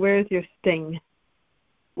mean by where is your sting?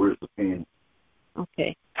 Where's the pain?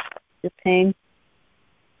 Okay, the pain.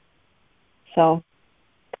 So,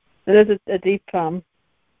 it is a deep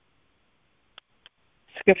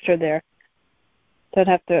scripture there. So I'd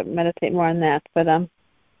have to meditate more on that. But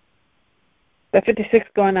 56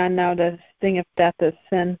 going on now, the sting of death is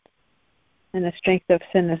sin, and the strength of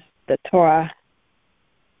sin is the Torah,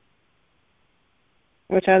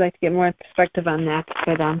 which I'd like to get more perspective on that.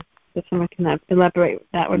 But if someone can elaborate,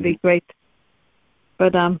 that would be great.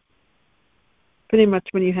 But pretty much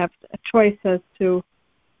when you have a choice as to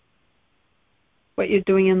what you're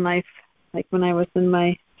doing in life, like when I was in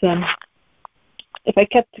my sin, if I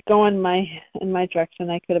kept going in my direction,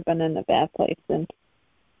 I could have been in a bad place. And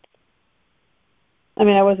I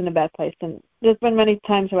mean, I was in a bad place, and there's been many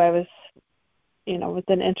times where I was,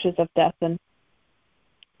 within inches of death, and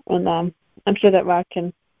I'm sure that Rock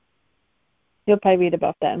he'll probably read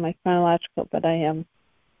about that in my chronological. But I am.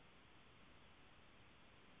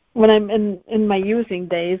 When I'm in my using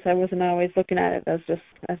days, I wasn't always looking at it as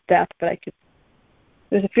death, but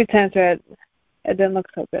there's a few times where it didn't look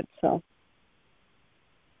so good, so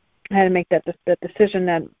I had to make that decision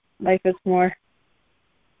that life is more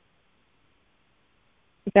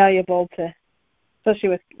valuable especially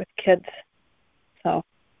with kids. So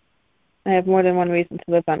I have more than one reason to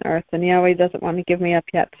live on earth, and Yahweh doesn't want to give me up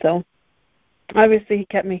yet, so obviously He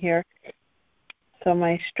kept me here. So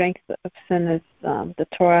my strength of sin is the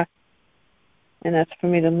Torah, and that's for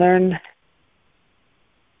me to learn.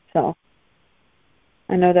 So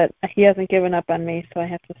I know that He hasn't given up on me, so I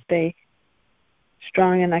have to stay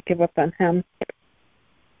strong and not give up on Him.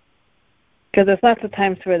 Because there's lots of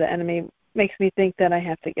times where the enemy makes me think that I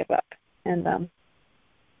have to give up. And I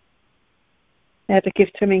have to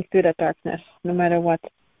keep swimming through that darkness, no matter what.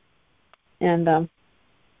 And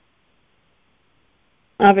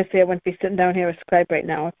obviously I wouldn't be sitting down here with Scribe right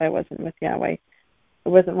now if I wasn't with Yahweh. I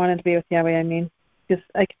wasn't wanting to be with Yahweh, I mean. Because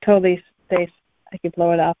I could totally say I could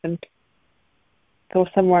blow it off and go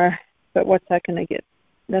somewhere, but what's that going to get?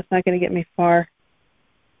 That's not going to get me far,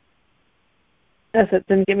 as it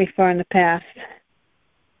didn't get me far in the past.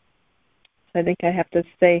 So I think I have to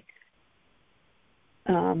stay,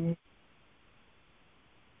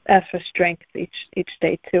 ask for strength each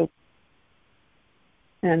day too.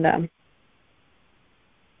 And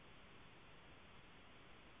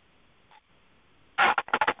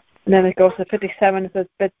then it goes to 57. It says,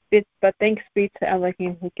 but thanks be to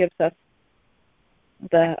Elohim who gives us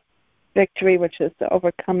the victory, which is the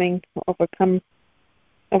overcomer.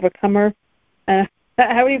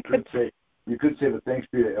 How do you put? You could say that thanks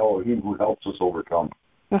be to Elohim who helps us overcome.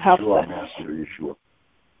 Who helps through us? Our Master Yeshua.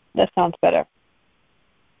 That sounds better.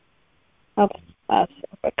 Helps us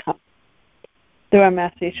overcome through our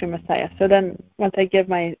Master Yeshua Messiah. So then, once I give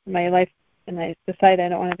my life and I decide I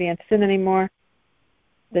don't want to be in sin anymore,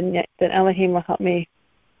 then Elohim will help me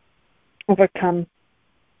overcome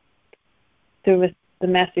through the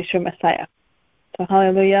Master Yeshua Messiah. So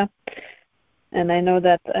hallelujah. And I know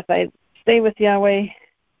that if I stay with Yahweh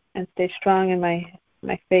and stay strong in my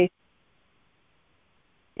faith,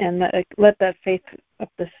 and let that faith of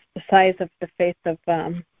the size of the faith of,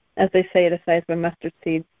 as they say, the size of a mustard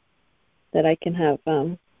seed, that I can have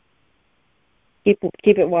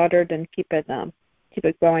keep it watered and keep it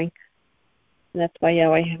growing. And that's why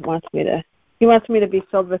Yahweh wants me to be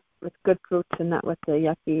filled with good fruits and not with the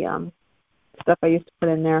yucky stuff I used to put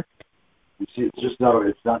in there. You see,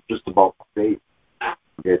 it's not just about faith.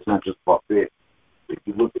 Okay, it's not just about faith. If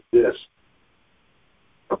you look at this,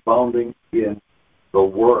 abounding in the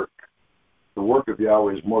work of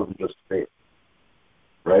Yahweh is more than just faith,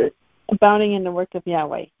 right? Abounding in the work of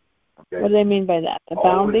Yahweh. Okay. What do they mean by that?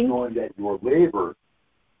 Abounding? Always knowing that your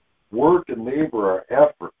work and labor are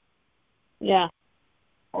effort. Yeah.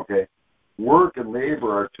 Okay. Work and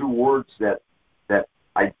labor are two words that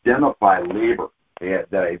identify labor.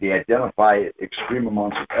 They identify extreme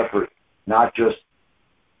amounts of effort, not just,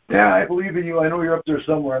 yeah, I believe in you. I know you're up there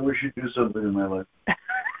somewhere. I wish you'd do something in my life.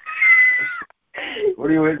 What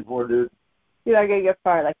are you waiting for, dude? You're not going to get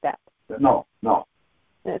far like that. No.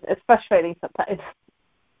 It's frustrating sometimes.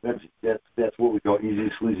 That's what we call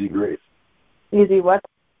easy, sleazy grace. Easy what?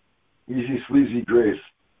 Easy, sleazy grace.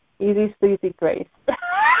 Easy, sleazy grace.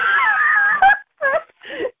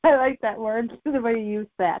 I like that word, the way you use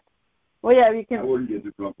that. Well, yeah, you can. I wouldn't get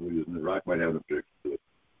too comfortable using it. Rock might have an objection to it.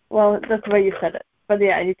 Well, that's the way you said it. But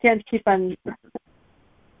yeah, you can't keep on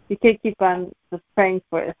just praying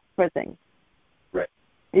for things. Right.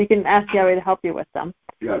 You can ask Yahweh to help you with them.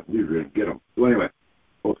 Yeah, you really get them. So anyway,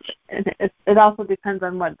 focus. It also depends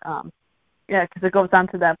on what, because it goes on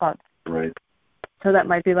to that about. Right. So that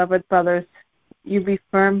my beloved brothers, you be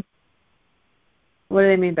firm. What do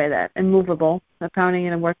they mean by that? Immovable, abounding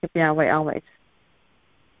in the work of Yahweh always.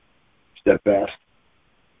 Steadfast,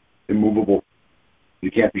 immovable. You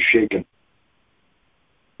can't be shaken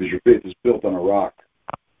because your faith is built on a rock,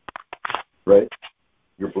 right?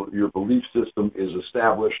 Your belief system is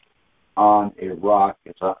established on a rock.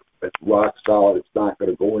 It's rock solid. It's not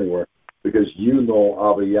going to go anywhere because you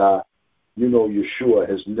know Abba Yah, you know Yeshua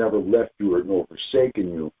has never left you or nor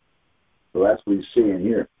forsaken you, what he's saying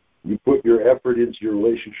here. You put your effort into your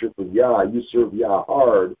relationship with Yah, you serve Yah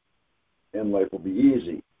hard, and life will be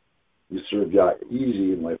easy. You serve Yah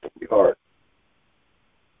easy, and life will be hard.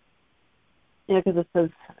 Yeah, because it says,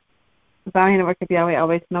 valuing the work of Yahweh,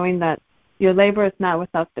 always knowing that your labor is not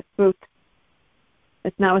without the fruit.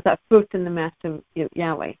 It's not without fruit in the master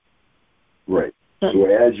Yahweh. Right. So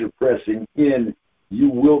as you're pressing in, you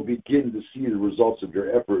will begin to see the results of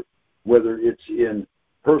your effort, whether it's in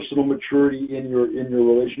personal maturity in your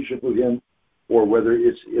relationship with Him, or whether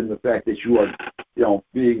it's in the fact that you are,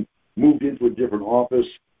 being moved into a different office,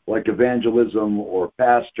 like evangelism or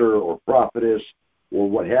pastor or prophetess or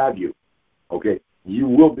what have you. Okay, you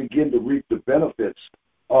will begin to reap the benefits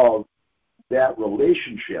of that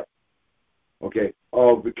relationship. Okay,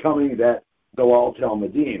 of becoming that Dalal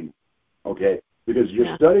Talmudim. Okay, because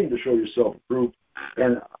you're studying to show yourself approved,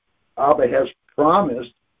 and Abba has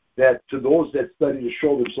promised that to those that study to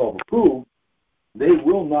show themselves approved, they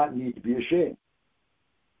will not need to be ashamed.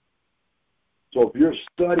 So if you're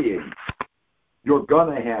studying, you're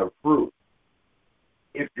going to have fruit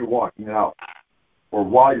if you're walking it out, or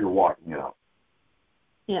while you're walking it out.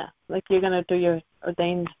 Yeah, like you're going to do your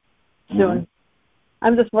ordained soon. Mm-hmm.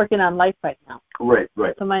 I'm just working on life right now. Right.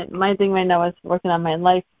 So my thing right now is working on my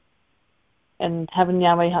life and having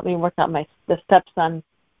Yahweh help me work out the steps on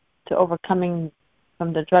to overcoming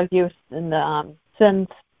from the drug use and the sins,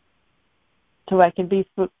 so I can be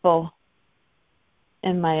fruitful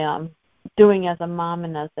in my doing as a mom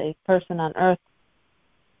and as a person on earth.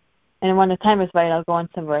 And when the time is right, I'll go on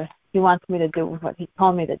somewhere He wants me to do what He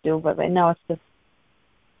called me to do. But right now, it's just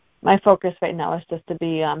my focus right now is just to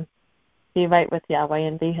be right with Yahweh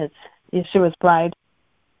and be Yeshua's bride.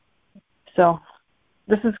 So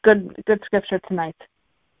this is good scripture tonight.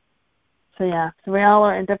 So so we all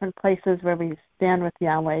are in different places where we stand with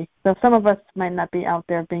Yahweh. So some of us might not be out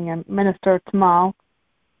there being a minister tomorrow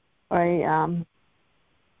or a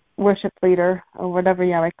worship leader or whatever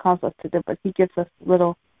Yahweh calls us to do, but He gives us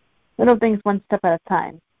little things one step at a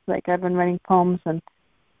time. Like I've been writing poems, and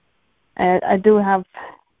I do have.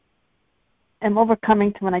 I'm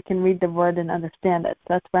overcoming to when I can read the word and understand it.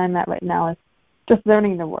 So that's where I'm at right now, is just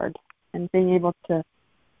learning the word and being able to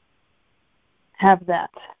have that.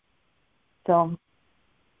 So,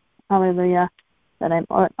 hallelujah, that I'm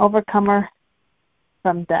an overcomer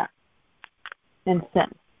from death and sin.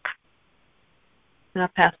 And I'll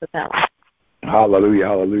pass it that way. Hallelujah,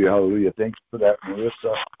 hallelujah, hallelujah. Thanks for that,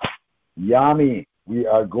 Marissa. Yami, we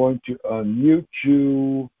are going to unmute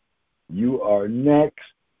you. You are next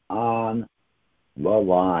on the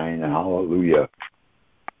line. Hallelujah.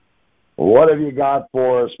 What have you got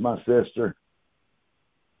for us, my sister?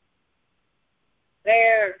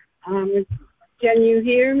 There. Can you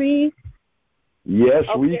hear me? Yes,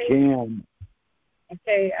 okay. We can.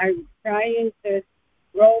 Okay, I'm trying to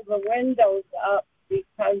roll the windows up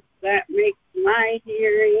because that makes my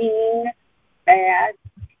hearing bad.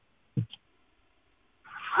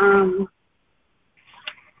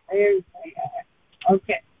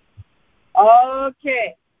 Okay.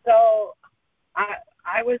 So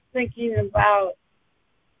I was thinking about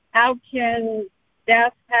how can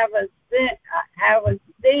death have a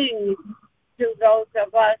sting to those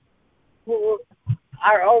of us who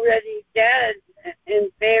are already dead and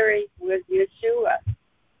buried with Yeshua,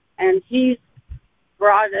 and He's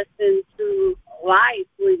brought us into life.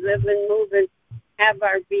 We live and move and have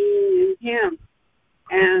our being in Him,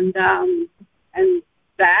 and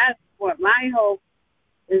that's what my hope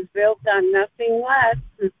is built on, nothing less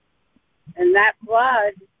than that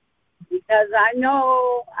blood, because I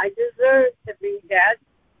know I deserve to be dead,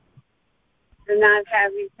 to not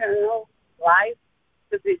have eternal life,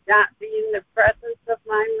 to not be in the presence of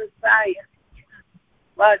my Messiah.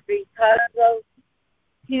 But because of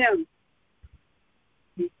Him,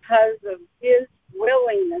 because of His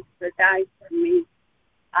willingness to die for me,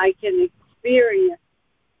 I can experience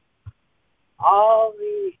all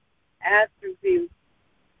the attributes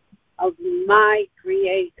of my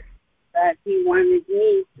Creator that He wanted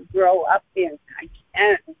me to grow up in. I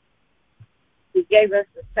can. He gave us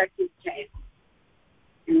a second chance.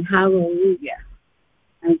 And hallelujah.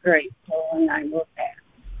 I'm grateful, and I will pass.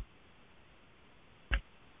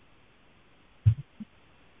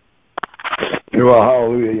 Well,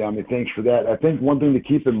 hallelujah, Yami. Thanks for that. I think one thing to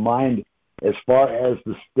keep in mind as far as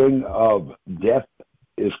the sting of death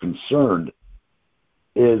is concerned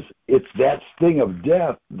is it's that sting of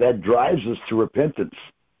death that drives us to repentance.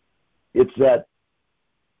 It's that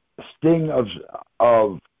sting of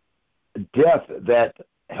death that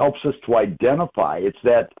helps us to identify. It's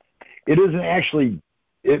that it isn't actually,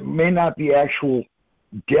 it may not be actual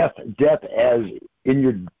death as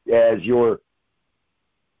in your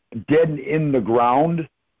dead in the ground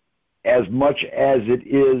as much as it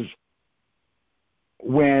is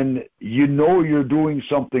when you know you're doing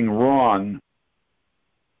something wrong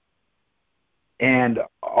and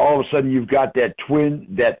all of a sudden you've got that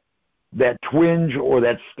twinge or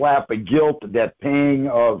that slap of guilt, that pang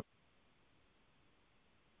of,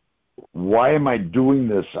 why am I doing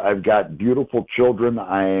this? I've got beautiful children.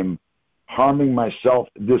 I'm harming myself.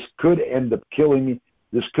 This could end up killing me.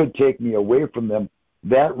 This could take me away from them.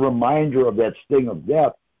 That reminder of that sting of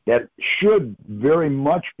death that should very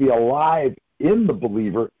much be alive in the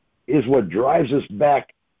believer is what drives us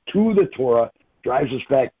back to the Torah, drives us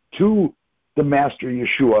back to the Master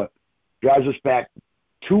Yeshua, drives us back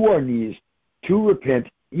to our knees to repent,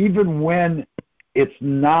 even when it's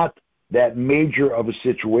not that major of a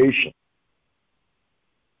situation.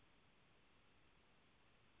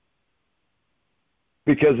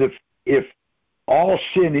 Because if all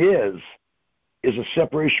sin is a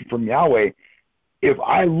separation from Yahweh, if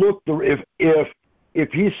I look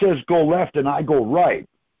if he says go left and I go right,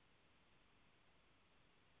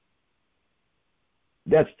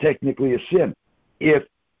 that's technically a sin. If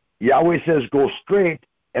Yahweh says go straight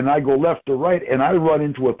and I go left or right and I run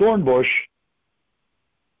into a thorn bush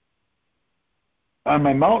on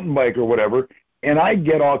my mountain bike or whatever, and I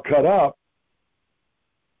get all cut up,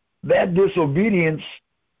 that disobedience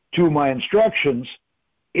to my instructions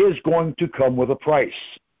is going to come with a price.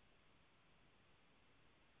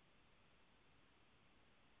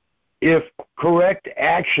 If correct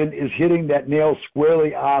action is hitting that nail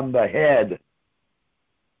squarely on the head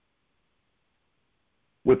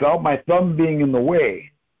without my thumb being in the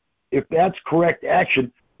way, if that's correct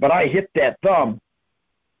action, but I hit that thumb,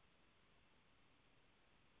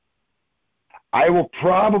 I will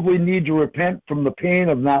probably need to repent from the pain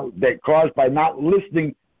of that caused by not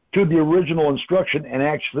listening to the original instruction and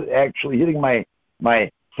actually hitting my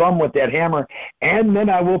thumb with that hammer, and then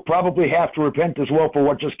I will probably have to repent as well for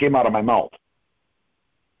what just came out of my mouth.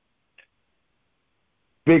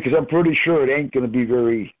 Because I'm pretty sure it ain't going to be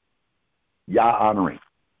very Yah-honoring.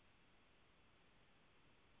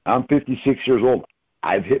 I'm 56 years old.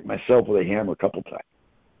 I've hit myself with a hammer a couple times.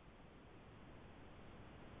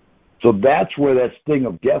 So that's where that sting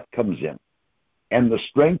of death comes in. And the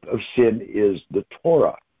strength of sin is the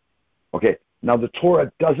Torah. Okay, now the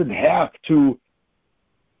Torah doesn't have to,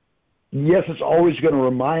 yes, it's always going to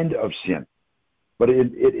remind of sin, but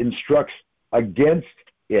it instructs against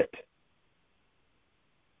it.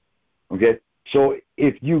 Okay, so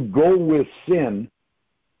if you go with sin,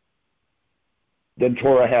 then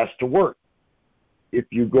Torah has to work. If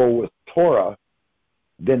you go with Torah,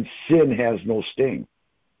 then sin has no sting.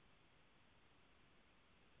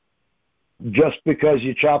 Just because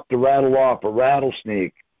you chop the rattle off a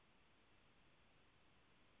rattlesnake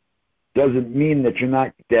doesn't mean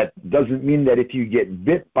that doesn't mean that if you get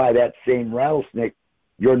bit by that same rattlesnake,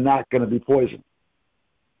 you're not going to be poisoned.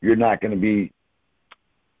 You're not going to be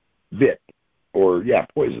bit or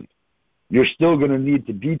poisoned. You're still going to need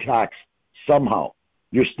to detox somehow.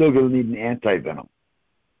 You're still going to need an anti-venom.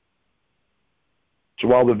 So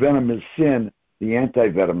while the venom is sin, the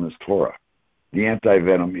anti-venom is Torah. The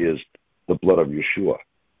anti-venom is the blood of Yeshua.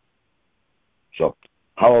 So,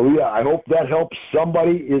 hallelujah. I hope that helps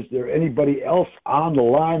somebody. Is there anybody else on the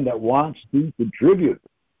line that wants to contribute?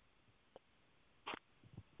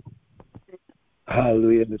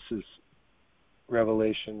 Hallelujah. This is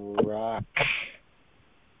Revelation Ruach.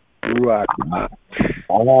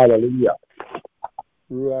 Hallelujah.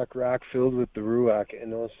 Ruach rock filled with the Ruach.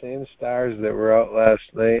 And those same stars that were out last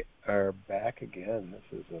night are back again.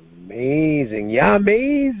 This is amazing. Yeah,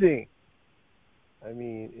 amazing. I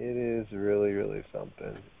mean, it is really, really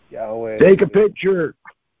something. Yahweh. Take a picture.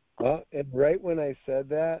 Well, and right when I said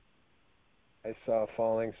that, I saw a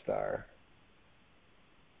falling star.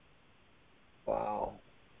 Wow.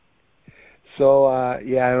 So, I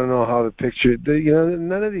don't know how the picture,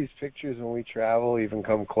 none of these pictures when we travel even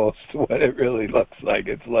come close to what it really looks like.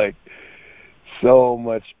 It's like so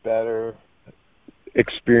much better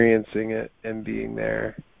experiencing it and being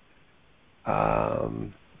there.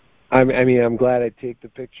 I'm glad I take the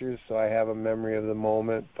pictures so I have a memory of the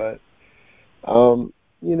moment, but, a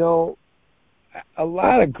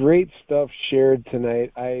lot of great stuff shared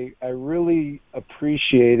tonight. I really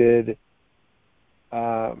appreciated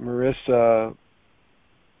Marissa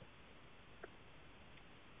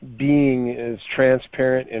being as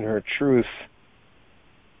transparent in her truth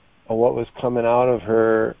of what was coming out of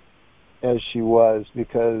her as she was,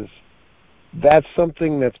 because that's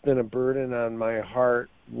something that's been a burden on my heart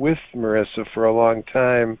with Marissa for a long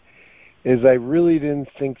time, is I really didn't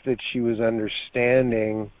think that she was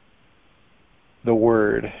understanding the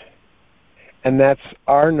Word. And that's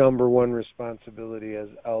our number one responsibility as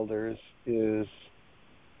elders, is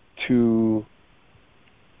to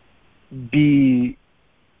be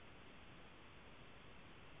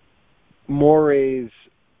mores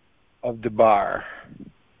of Debar,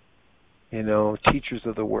 teachers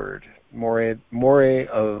of the Word. More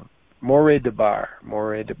Debar,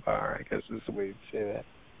 I guess is the way you'd say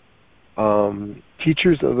that.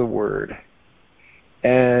 Teachers of the Word.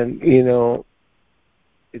 And,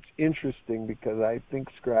 it's interesting because I think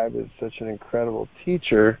Scribe is such an incredible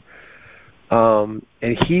teacher, and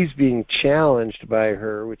he's being challenged by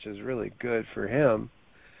her, which is really good for him,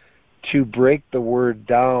 to break the Word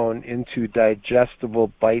down into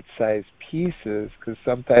digestible, bite-sized pieces, because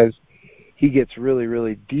sometimes he gets really,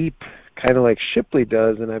 really deep, kind of like Shipley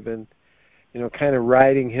does, and I've been, kind of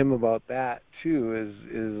riding him about that too. Is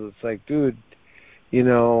it's like, dude,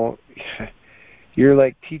 you're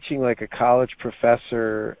like teaching like a college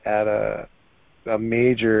professor at a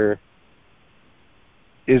major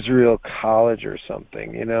Israel college or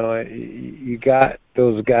something. You got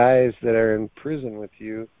those guys that are in prison with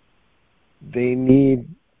you. They need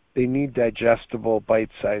digestible,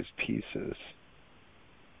 bite-sized pieces.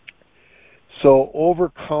 So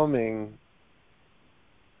overcoming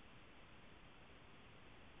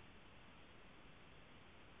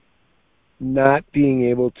not being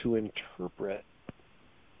able to interpret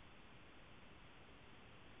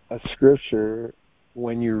a scripture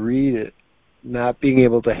when you read it, not being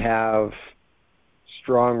able to have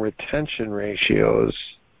strong retention ratios,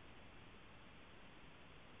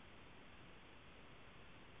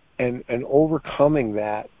 and overcoming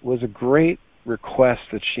that was a great request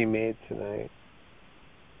that she made tonight,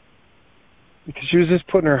 because she was just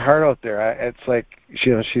putting her heart out there. It's like,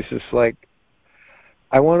 she's just like,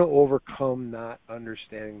 I want to overcome not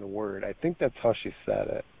understanding the Word. I think that's how she said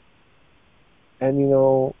it.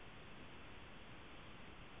 And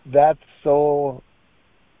that's so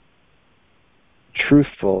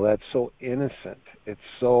truthful, that's so innocent, it's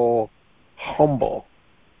so humble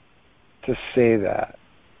to say that.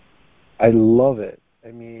 I love it.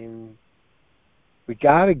 I mean, we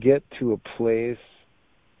got to get to a place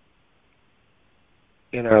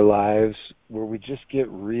in our lives where we just get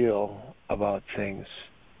real about things.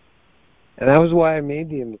 And that was why I made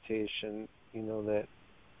the invitation, that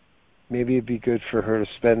maybe it'd be good for her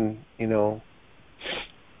to spend,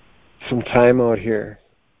 some time out here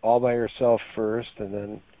all by herself first, and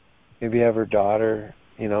then maybe have her daughter,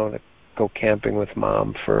 to go camping with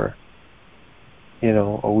Mom for,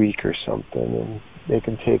 a week or something, and they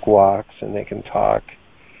can take walks and they can talk.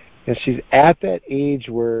 And she's at that age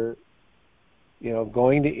where,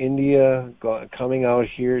 going to India, coming out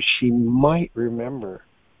here, she might remember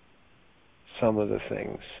some of the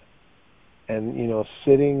things. And,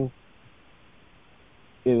 sitting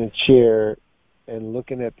in a chair and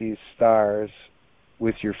looking at these stars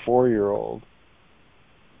with your 4-year-old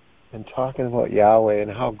and talking about Yahweh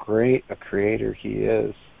and how great a creator he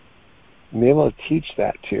is, and be able to teach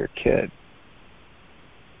that to your kid.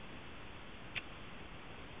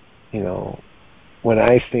 When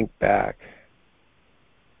I think back,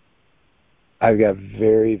 I've got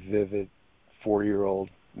very vivid 4-year-old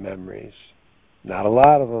memories. Not a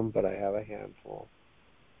lot of them, but I have a handful.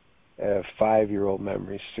 I have 5-year-old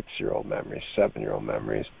memories, 6-year-old memories, 7-year-old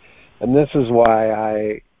memories. And this is why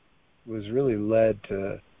I was really led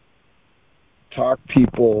to talk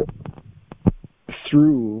people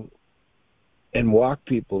through and walk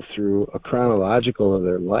people through a chronological of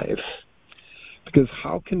their life. Because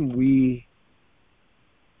how can we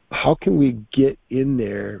get in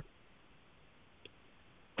there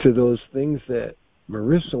to those things that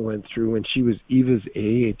Marissa went through when she was Eva's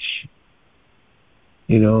age,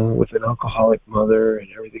 with an alcoholic mother and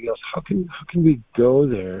everything else? How can we go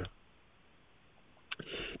there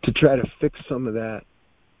to try to fix some of that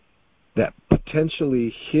potentially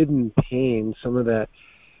hidden pain, some of that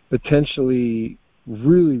potentially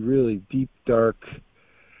really, really deep, dark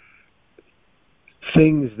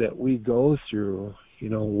things that we go through?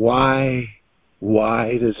 Why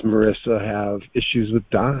does Marissa have issues with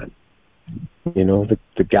Don? The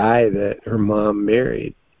guy that her mom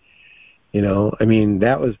married.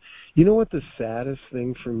 That was, what the saddest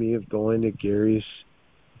thing for me of going to Gary's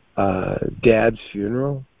dad's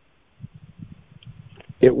funeral?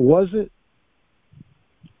 It wasn't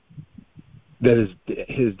that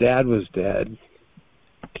his dad was dead.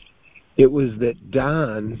 It was that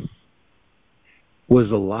Don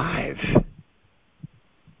was alive,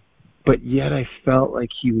 but yet I felt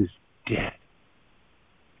like he was dead,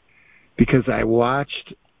 because I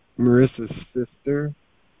watched Marissa's sister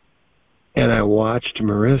and I watched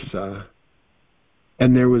Marissa,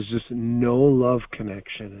 And there was just no love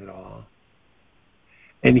connection at all.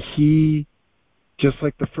 And he, just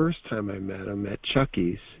like the first time I met him at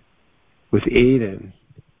Chucky's with Aiden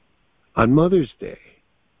on Mother's Day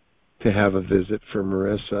to have a visit for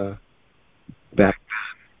Marissa back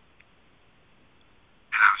then.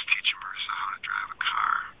 And I was teaching Marissa how to drive a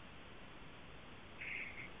car.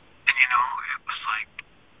 And you know, it was like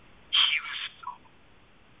he was so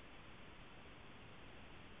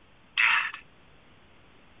dead.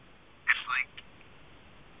 It's like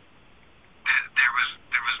there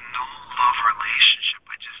was no love relationship.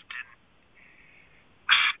 I just didn't.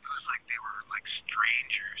 It was like they were like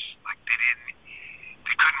strangers. Like they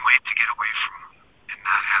couldn't wait to get away from him and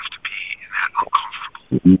not have to be in that uncomfortable.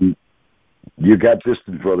 Mm-hmm. You got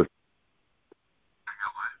distant, brother. I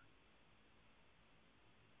got what?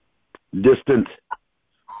 Distant.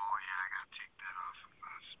 Oh yeah, I gotta take that off of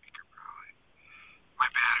speaker probably. My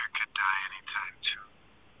battery could die anytime too.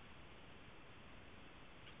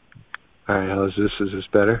 All right, how's this? Is this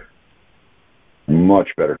better?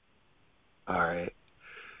 Much better. All right.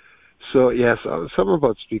 So yes, something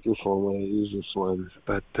about speakerphone when I use this one,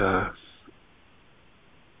 but I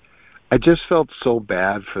just felt so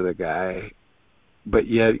bad for the guy, but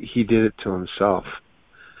yet he did it to himself.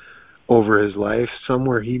 Over his life,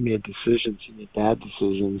 somewhere he made decisions, he made bad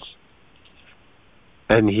decisions,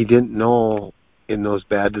 and he didn't know in those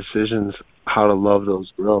bad decisions how to love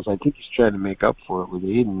those girls. I think he's trying to make up for it with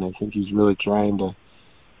Aiden. I think he's really trying to,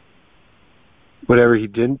 whatever he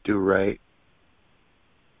didn't do right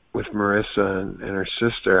with Marissa and her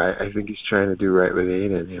sister, I think he's trying to do right with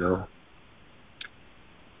Aiden, you know.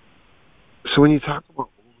 So when you talk about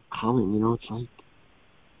overcoming, you know, it's like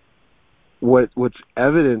what's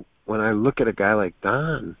evident when I look at a guy like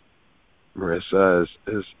Don, Marissa,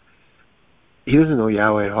 is he doesn't know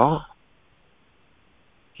Yahweh at all.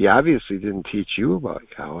 He obviously didn't teach you about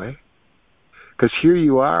Yahweh. Because here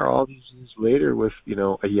you are all these years later with, you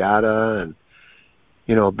know, Ayada and,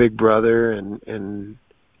 you know, Big Brother and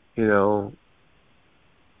you know,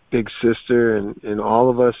 Big Sister and all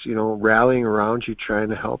of us, you know, rallying around you trying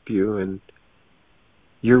to help you. And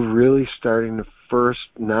you're really starting to first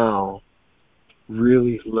now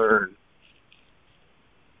really learn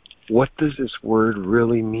what does this word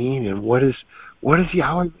really mean and what is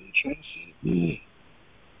Yahweh really trying to say to me?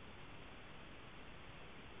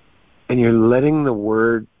 And you're letting the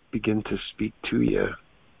word begin to speak to you.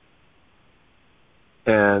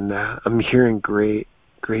 And I'm hearing great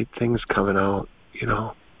things coming out, you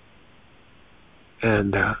know.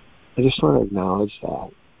 And I just want to acknowledge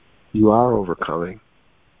that you are overcoming.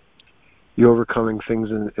 You're overcoming things,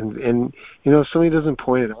 and you know, if somebody doesn't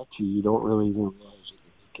point it out to you, you don't really even realize that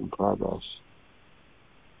you're making progress.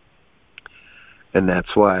 And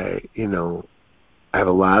that's why, you know, I have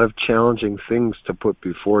a lot of challenging things to put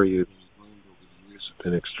before you. It's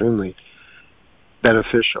been extremely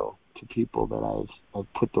beneficial to people that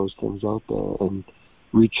I've put those things out there. And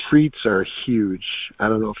retreats are huge. I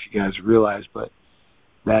don't know if you guys realize, but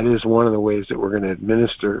that is one of the ways that we're going to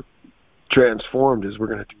administer Transformed is we're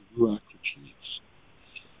going to do Ruach retreats.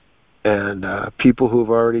 And people who have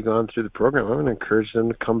already gone through the program, I'm going to encourage them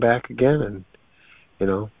to come back again. And, you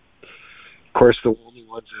know, of course, the only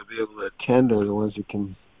ones that will be able to attend are the ones that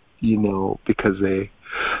can, you know, because they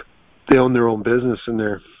own their own business and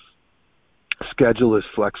their schedule is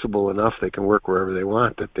flexible enough, they can work wherever they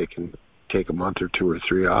want, that they can take a month or 2 or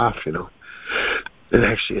 3 off, you know, and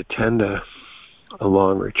actually attend a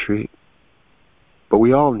long retreat. But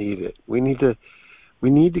we all need it. We need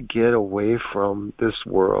to get away from this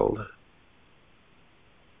world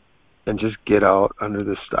and just get out under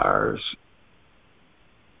the stars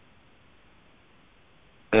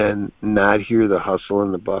and not hear the hustle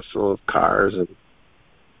and the bustle of cars and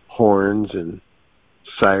horns and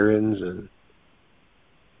sirens and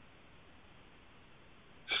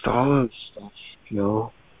just all of the stuff, you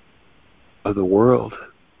know, of the world.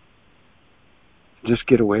 Just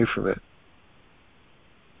get away from it.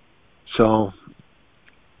 So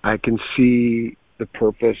I can see the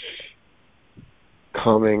purpose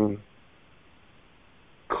coming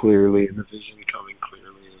clearly and the vision coming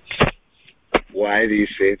clearly of why these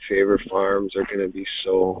Faith Favor Farms are going to be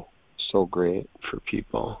so great for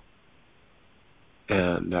people.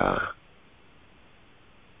 And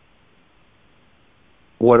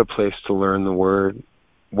what a place to learn the Word.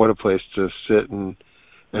 What a place to sit and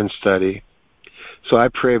study. So I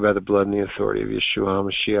pray by the blood and the authority of Yeshua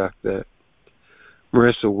HaMashiach that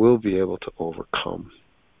Marissa will be able to overcome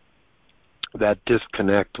that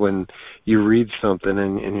disconnect when you read something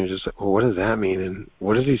and you're just like, well, what does that mean? And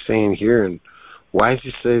what is he saying here? And why does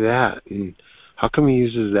he say that? And how come he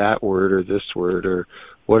uses that word or this word, or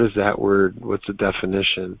what is that word? What's the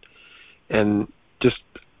definition? And just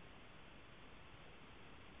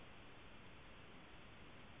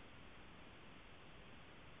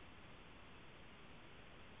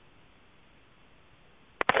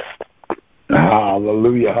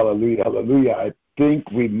hallelujah, hallelujah, hallelujah. I think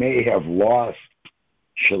we may have lost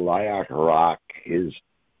Shaliach Rock. He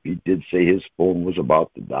did say his phone was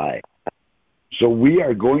about to die. So we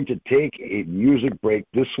are going to take a music break.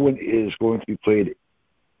 This one is going to be played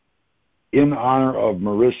in honor of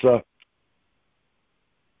Marissa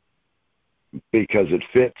because it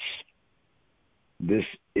fits. This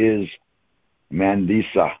is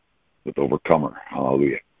Mandisa with Overcomer.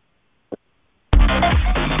 Hallelujah.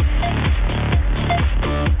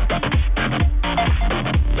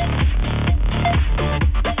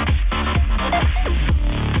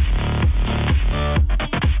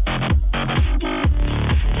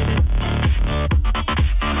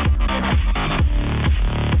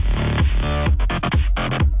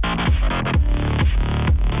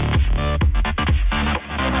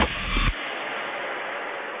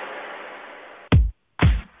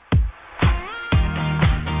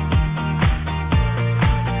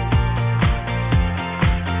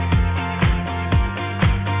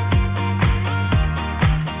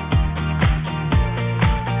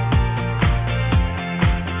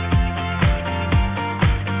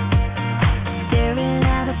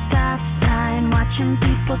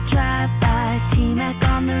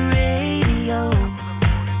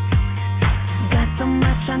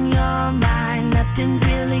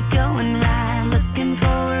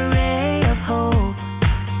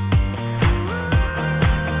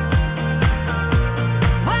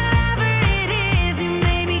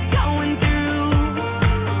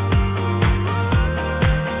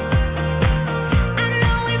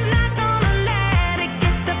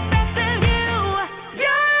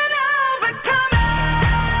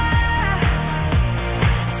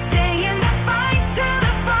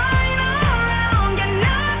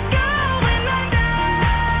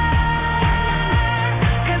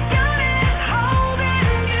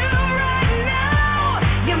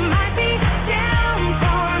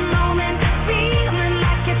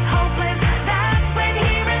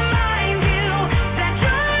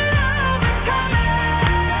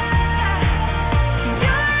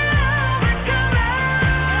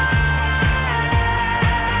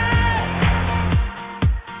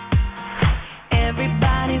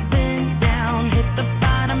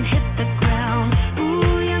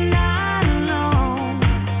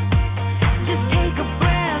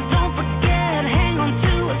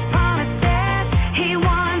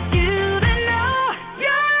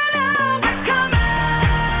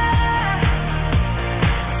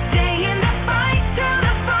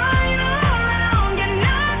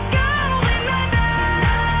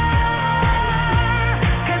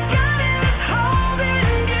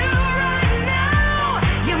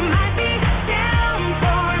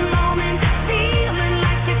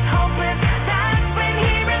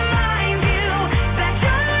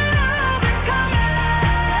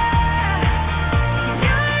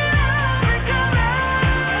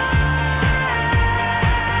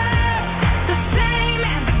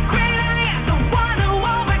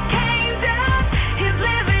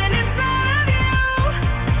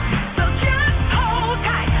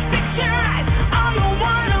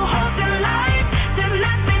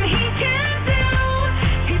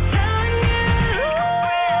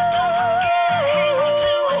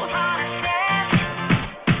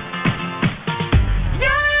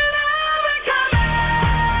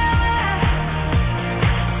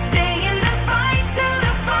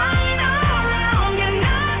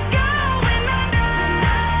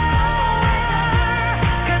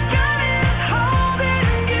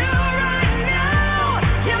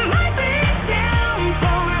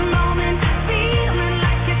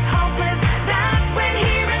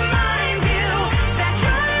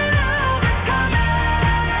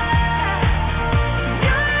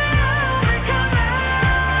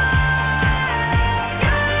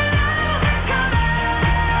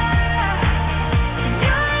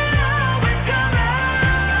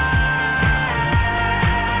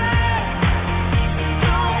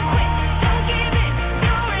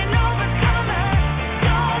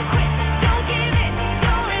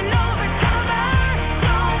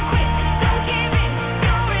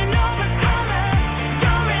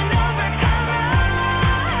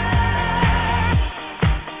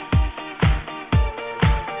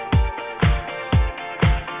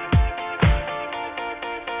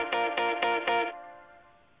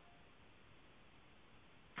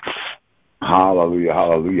 Hallelujah,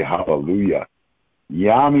 hallelujah, hallelujah.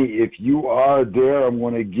 Yami, if you are there, I'm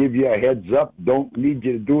going to give you a heads up. Don't need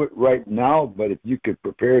you to do it right now, but if you could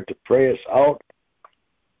prepare to pray us out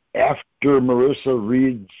after Marissa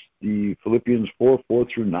reads the Philippians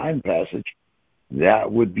 4:4-9 passage, that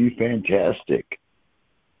would be fantastic.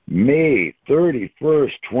 May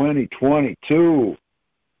 31st, 2022.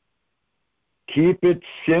 Keep it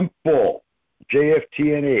simple.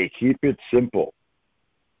 JFTNA, keep it simple.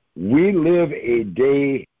 We live a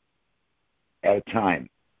day at a time,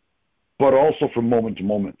 but also from moment to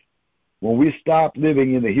moment. When we stop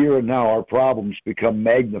living in the here and now, our problems become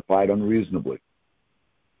magnified unreasonably.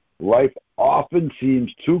 Life often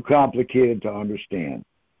seems too complicated to understand,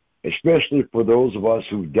 especially for those of us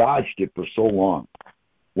who've dodged it for so long.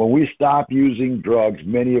 When we stop using drugs,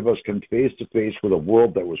 many of us come face to face with a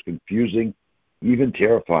world that was confusing, even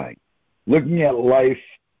terrifying. Looking at life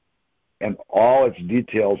and all its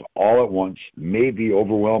details all at once may be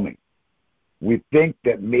overwhelming. We think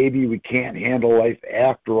that maybe we can't handle life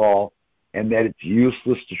after all and that it's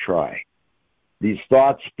useless to try. These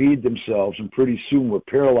thoughts feed themselves, and pretty soon we're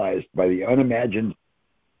paralyzed by the imagined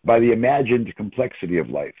complexity of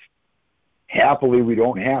life. Happily, we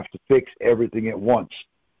don't have to fix everything at once.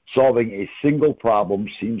 Solving a single problem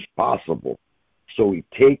seems possible, so we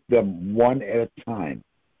take them one at a time.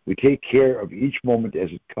 We take care of each moment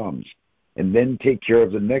as it comes, and then take care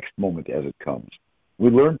of the next moment as it comes. We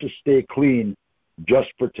learn to stay clean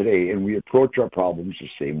just for today, and we approach our problems the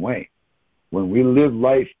same way. When we live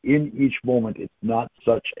life in each moment, it's not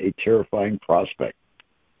such a terrifying prospect.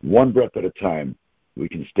 One breath at a time, we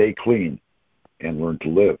can stay clean and learn to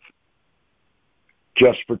live.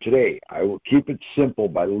 Just for today, I will keep it simple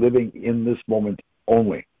by living in this moment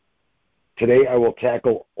only. Today, I will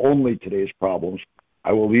tackle only today's problems.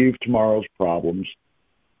 I will leave tomorrow's problems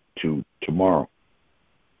to tomorrow.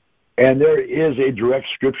 And there is a direct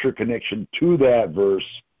scripture connection to that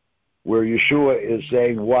verse where Yeshua is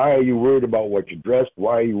saying, why are you worried about what you dressed?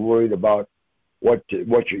 Why are you worried about what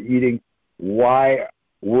you're eating? Why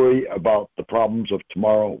worry about the problems of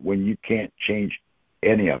tomorrow when you can't change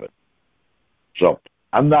any of it? So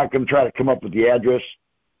I'm not going to try to come up with the address,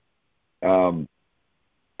 but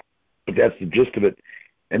that's the gist of it.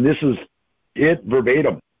 And this is it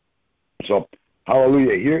verbatim. So,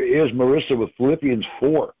 hallelujah. Here is Marissa with Philippians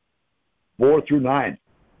 4:4-9,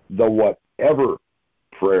 the whatever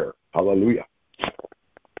prayer. Hallelujah.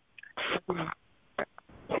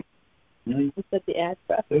 Is that the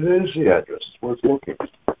address? It is the address. It's where it's located.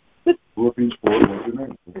 Philippians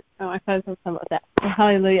 4:4-9. Oh, I thought something about that.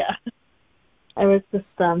 Hallelujah. I was just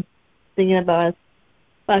thinking about,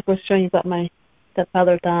 like I was showing you about my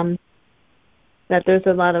stepfather, Don, that there's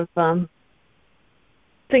a lot of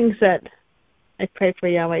things that I pray for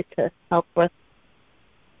Yahweh to help with.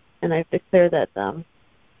 And I declare that I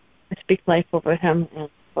speak life over him and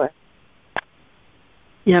for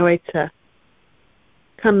Yahweh to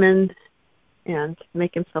come in and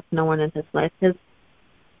make himself known in his life. His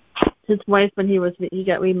wife, when he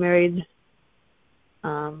got remarried,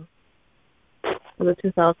 it was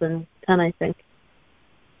 2010, I think.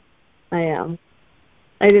 I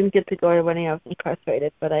didn't get to go to the wedding. I was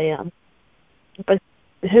incarcerated, but but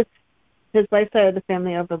his wife's side of the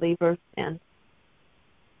family are believers, and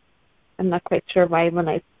I'm not quite sure why. When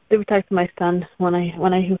I do talk to my son, when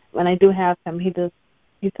I do have him, he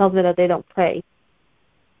tells me that they don't pray.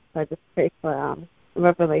 So I just pray for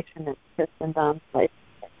revelation and Chris and Don's life,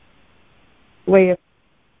 a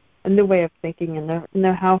new way of thinking in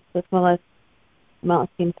their house, as well as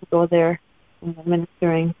Mount seems to go there and the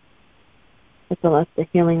ministering, as well as the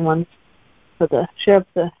healing ones, for the sheriff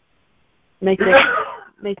to make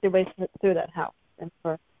their way through that house, and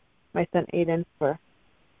for my son Aiden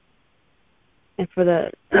and for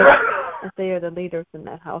that they are the leaders in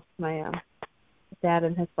that house, my dad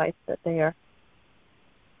and his wife, that they are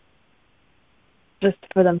just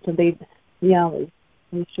for them to lead Yahweh.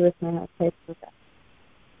 And Yeshua's name, I pray for that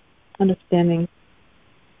understanding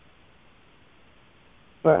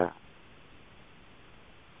for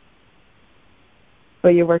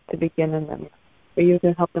your work to begin in them, for you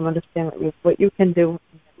to help them understand what you can do.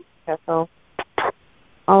 That's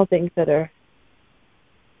all things that are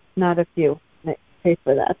not of you. And I pray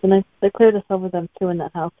for that. And I declare this over them too in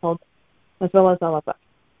that household, as well as all of us.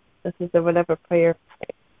 This is the whatever prayer.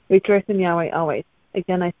 Rejoice in Yahweh always.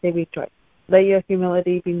 Again, I say rejoice. Let your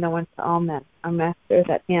humility be known to all men. Our Master is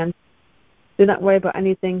at hand. Do not worry about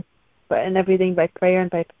anything, but in everything by prayer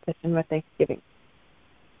and by petition with thanksgiving.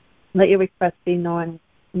 Let your requests be known,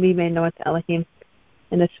 be made known to Elohim,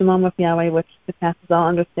 and the shalom of Yahweh, which surpasses all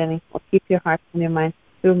understanding, will keep your hearts and your minds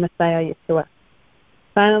through Messiah Yeshua.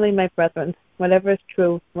 Finally, my brethren, whatever is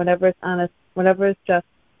true, whatever is honest, whatever is just,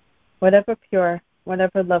 whatever pure,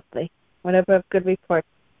 whatever lovely, whatever of good report,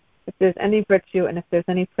 if there's any virtue and if there's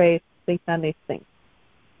any praise, think on these things.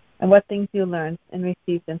 And what things you learned and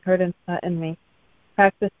received and heard and saw in me,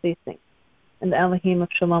 practice these things, and the Elohim of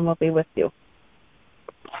Shalom will be with you.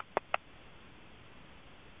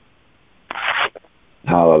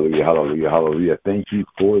 Hallelujah, hallelujah, hallelujah. Thank you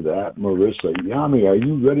for that, Marissa. Yami, are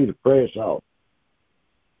you ready to pray us out?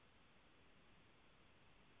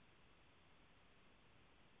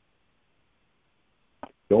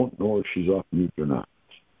 Don't know if she's off mute or not.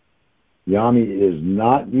 Yami is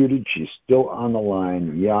not muted. She's still on the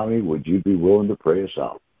line. Yami, would you be willing to pray us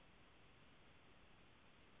out?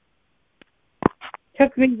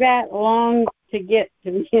 Took me that long to get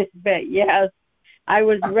to this, but yes, I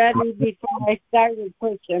was ready before I started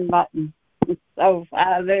pushing buttons. So,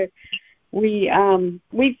 Father, we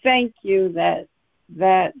thank you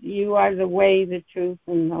that you are the way, the truth,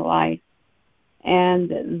 and the life,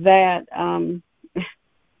 and that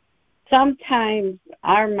sometimes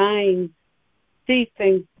our minds see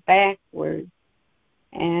things backwards,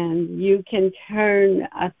 and you can turn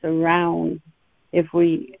us around if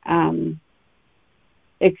we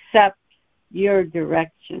accept your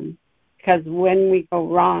direction. Because when we go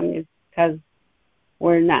wrong, it's because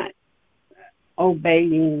we're not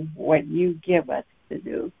obeying what you give us to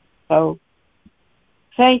do. So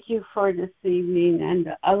thank you for this evening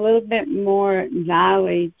and a little bit more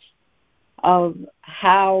knowledge of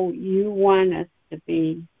how you want us to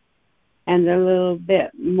be, and a little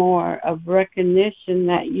bit more of recognition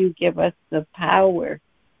that you give us the power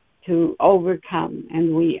to overcome,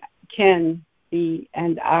 and we can be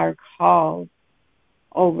and are called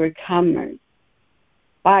overcomers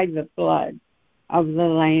by the blood of the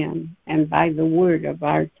Lamb and by the word of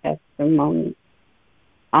our testimony.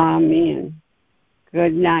 Amen.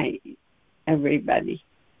 Good night, everybody.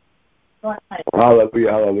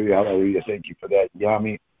 Hallelujah, hallelujah, hallelujah. Thank you for that,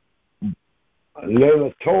 Yami.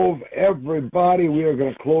 Leila Tov, everybody. We are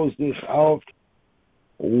going to close this out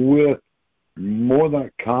with More Than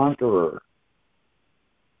a Conqueror.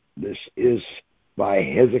 This is by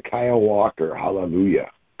Hezekiah Walker.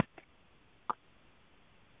 Hallelujah.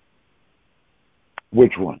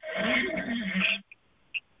 Which one?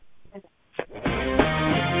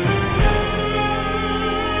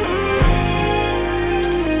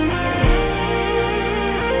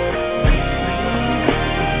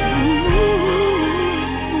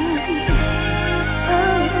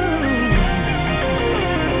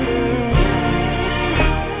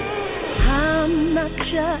 I'm not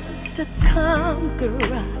just a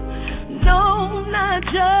conqueror. No, not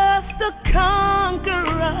just a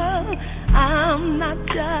conqueror. I'm not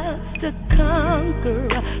just a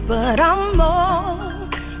conqueror, but I'm more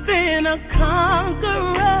than a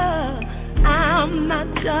conqueror. I'm not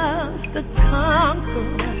just a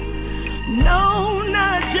conqueror. No,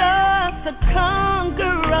 not just a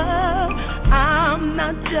conqueror. I'm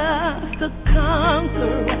not just a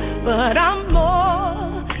conqueror, but I'm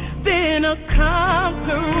more than a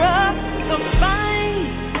conqueror. The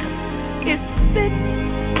fight is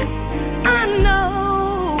fixed. I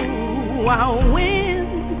know I'll win.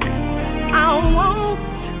 I won't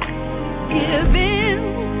give in,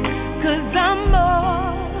 'cause I'm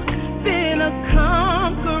more than a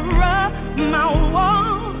conqueror. My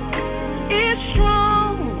walk is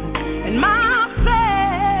strong and my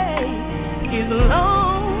faith is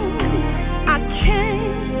long. I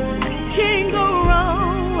can't go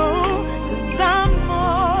wrong, 'cause I'm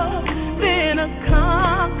more than a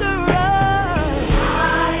conqueror.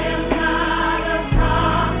 I am not a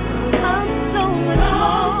conqueror. I'm so much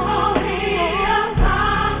more.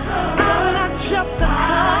 I'm not just a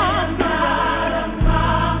conqueror.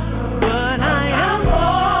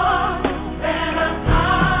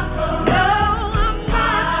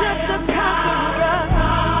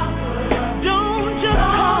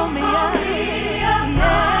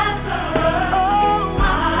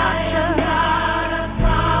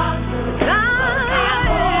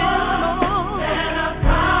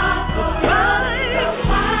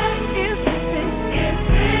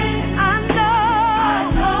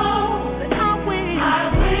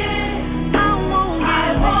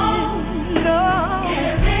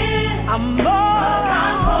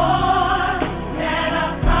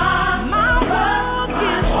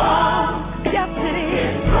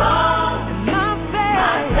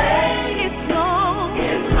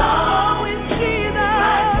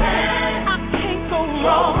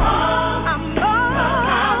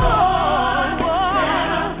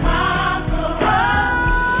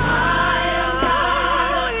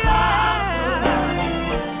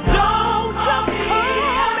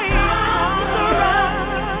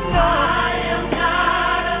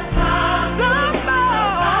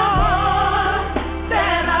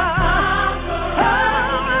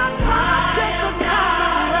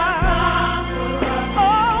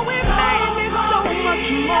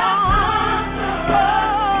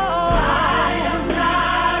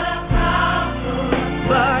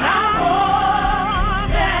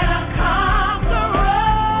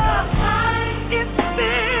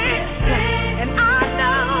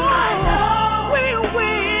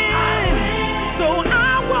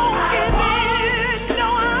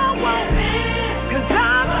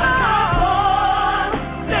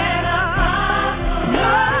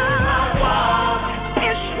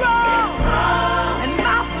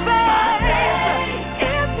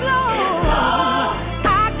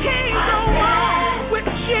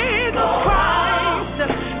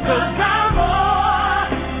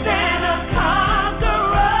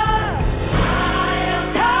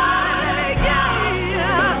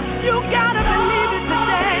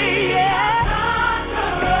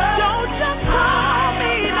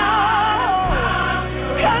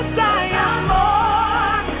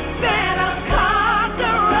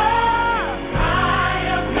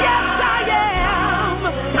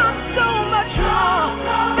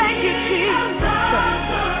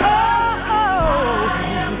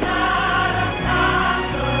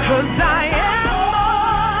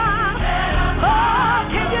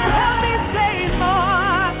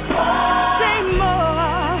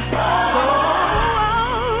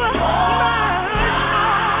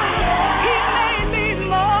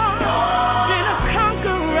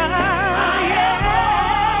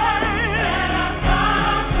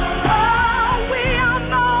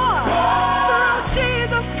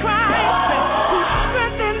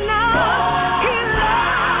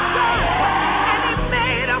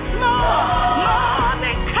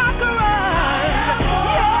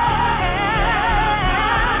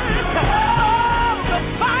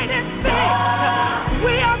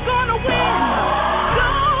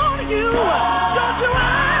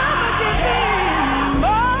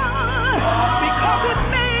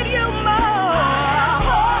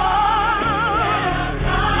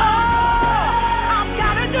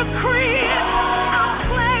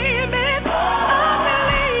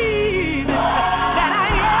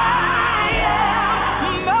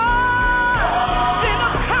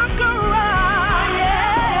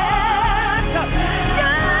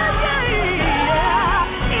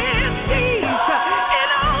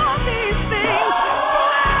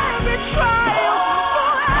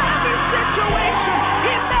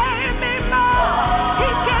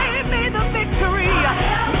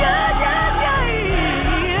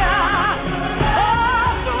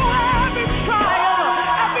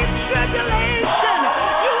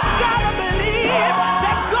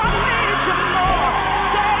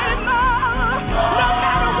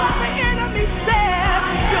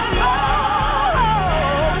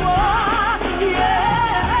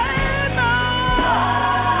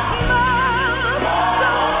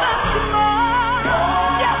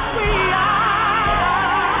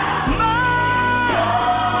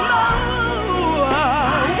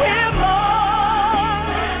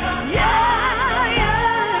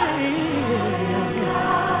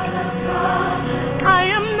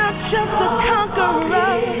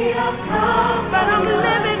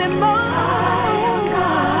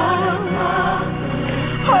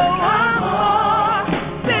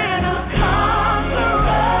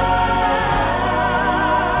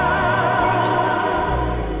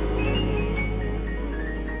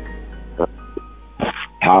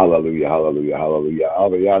 Hallelujah, hallelujah, hallelujah.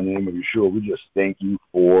 Hallelujah. In the name of Yeshua, we just thank you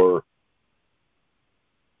for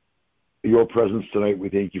your presence tonight. We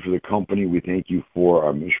thank you for the company. We thank you for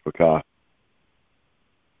our mishpachah.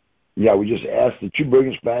 Yeah, we just ask that you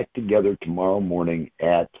bring us back together tomorrow morning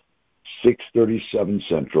at 6:37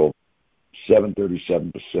 Central,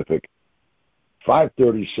 7:37 Pacific,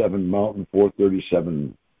 5:37 Mountain,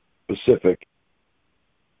 4:37 Pacific.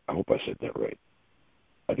 I hope I said that right.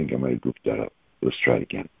 I think I might have goofed that up. Let's try it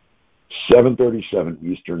again. 7:37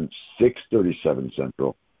 Eastern, 6:37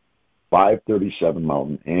 Central, 5:37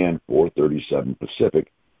 Mountain, and 4:37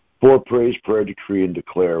 Pacific for praise, prayer, decree, and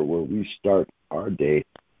declare, where we start our day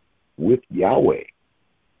with Yahweh.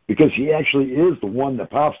 Because he actually is the one that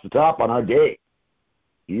pops the top on our day.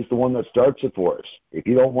 He's the one that starts it for us. If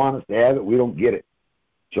you don't want us to have it, we don't get it.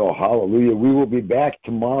 So, hallelujah. We will be back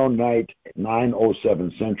tomorrow night at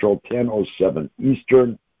 9:07 Central, 10:07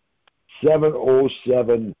 Eastern,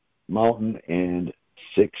 7:07 Mountain, and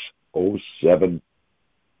 6:07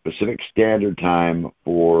 Pacific Standard Time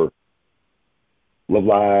for Love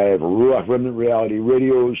Live, Ruach Remnant Reality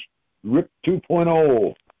Radio's RIP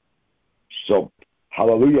 2.0. So,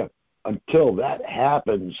 hallelujah. Until that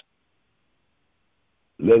happens,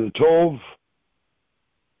 Leil Tov,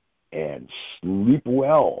 and sleep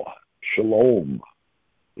well. Shalom.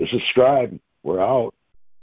 This is Scribe. We're out.